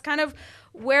days, that's kind of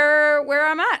where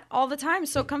I'm at all the time.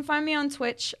 So come find me on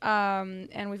Twitch,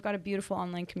 and we've got a beautiful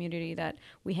online community that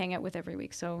we hang out with every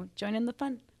week. So join in the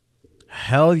fun.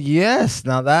 Hell yes.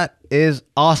 Now that is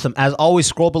awesome. As always,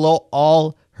 scroll below.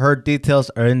 All her details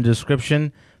are in the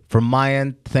description. From my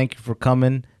end, thank you for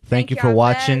coming. Thank you for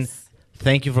watching. Abbas.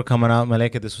 Thank you for coming out,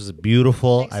 Malayka. This was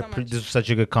beautiful. Thanks so much. This was such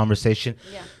a good conversation.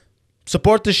 Yeah.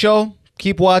 Support the show.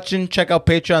 Keep watching. Check out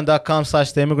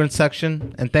patreon.com/The Immigrant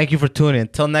Section. And thank you for tuning in.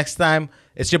 Until next time,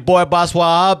 it's your boy Abbas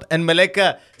Wahab and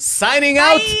Malayka signing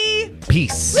out. Bye.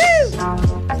 Peace.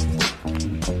 Woo!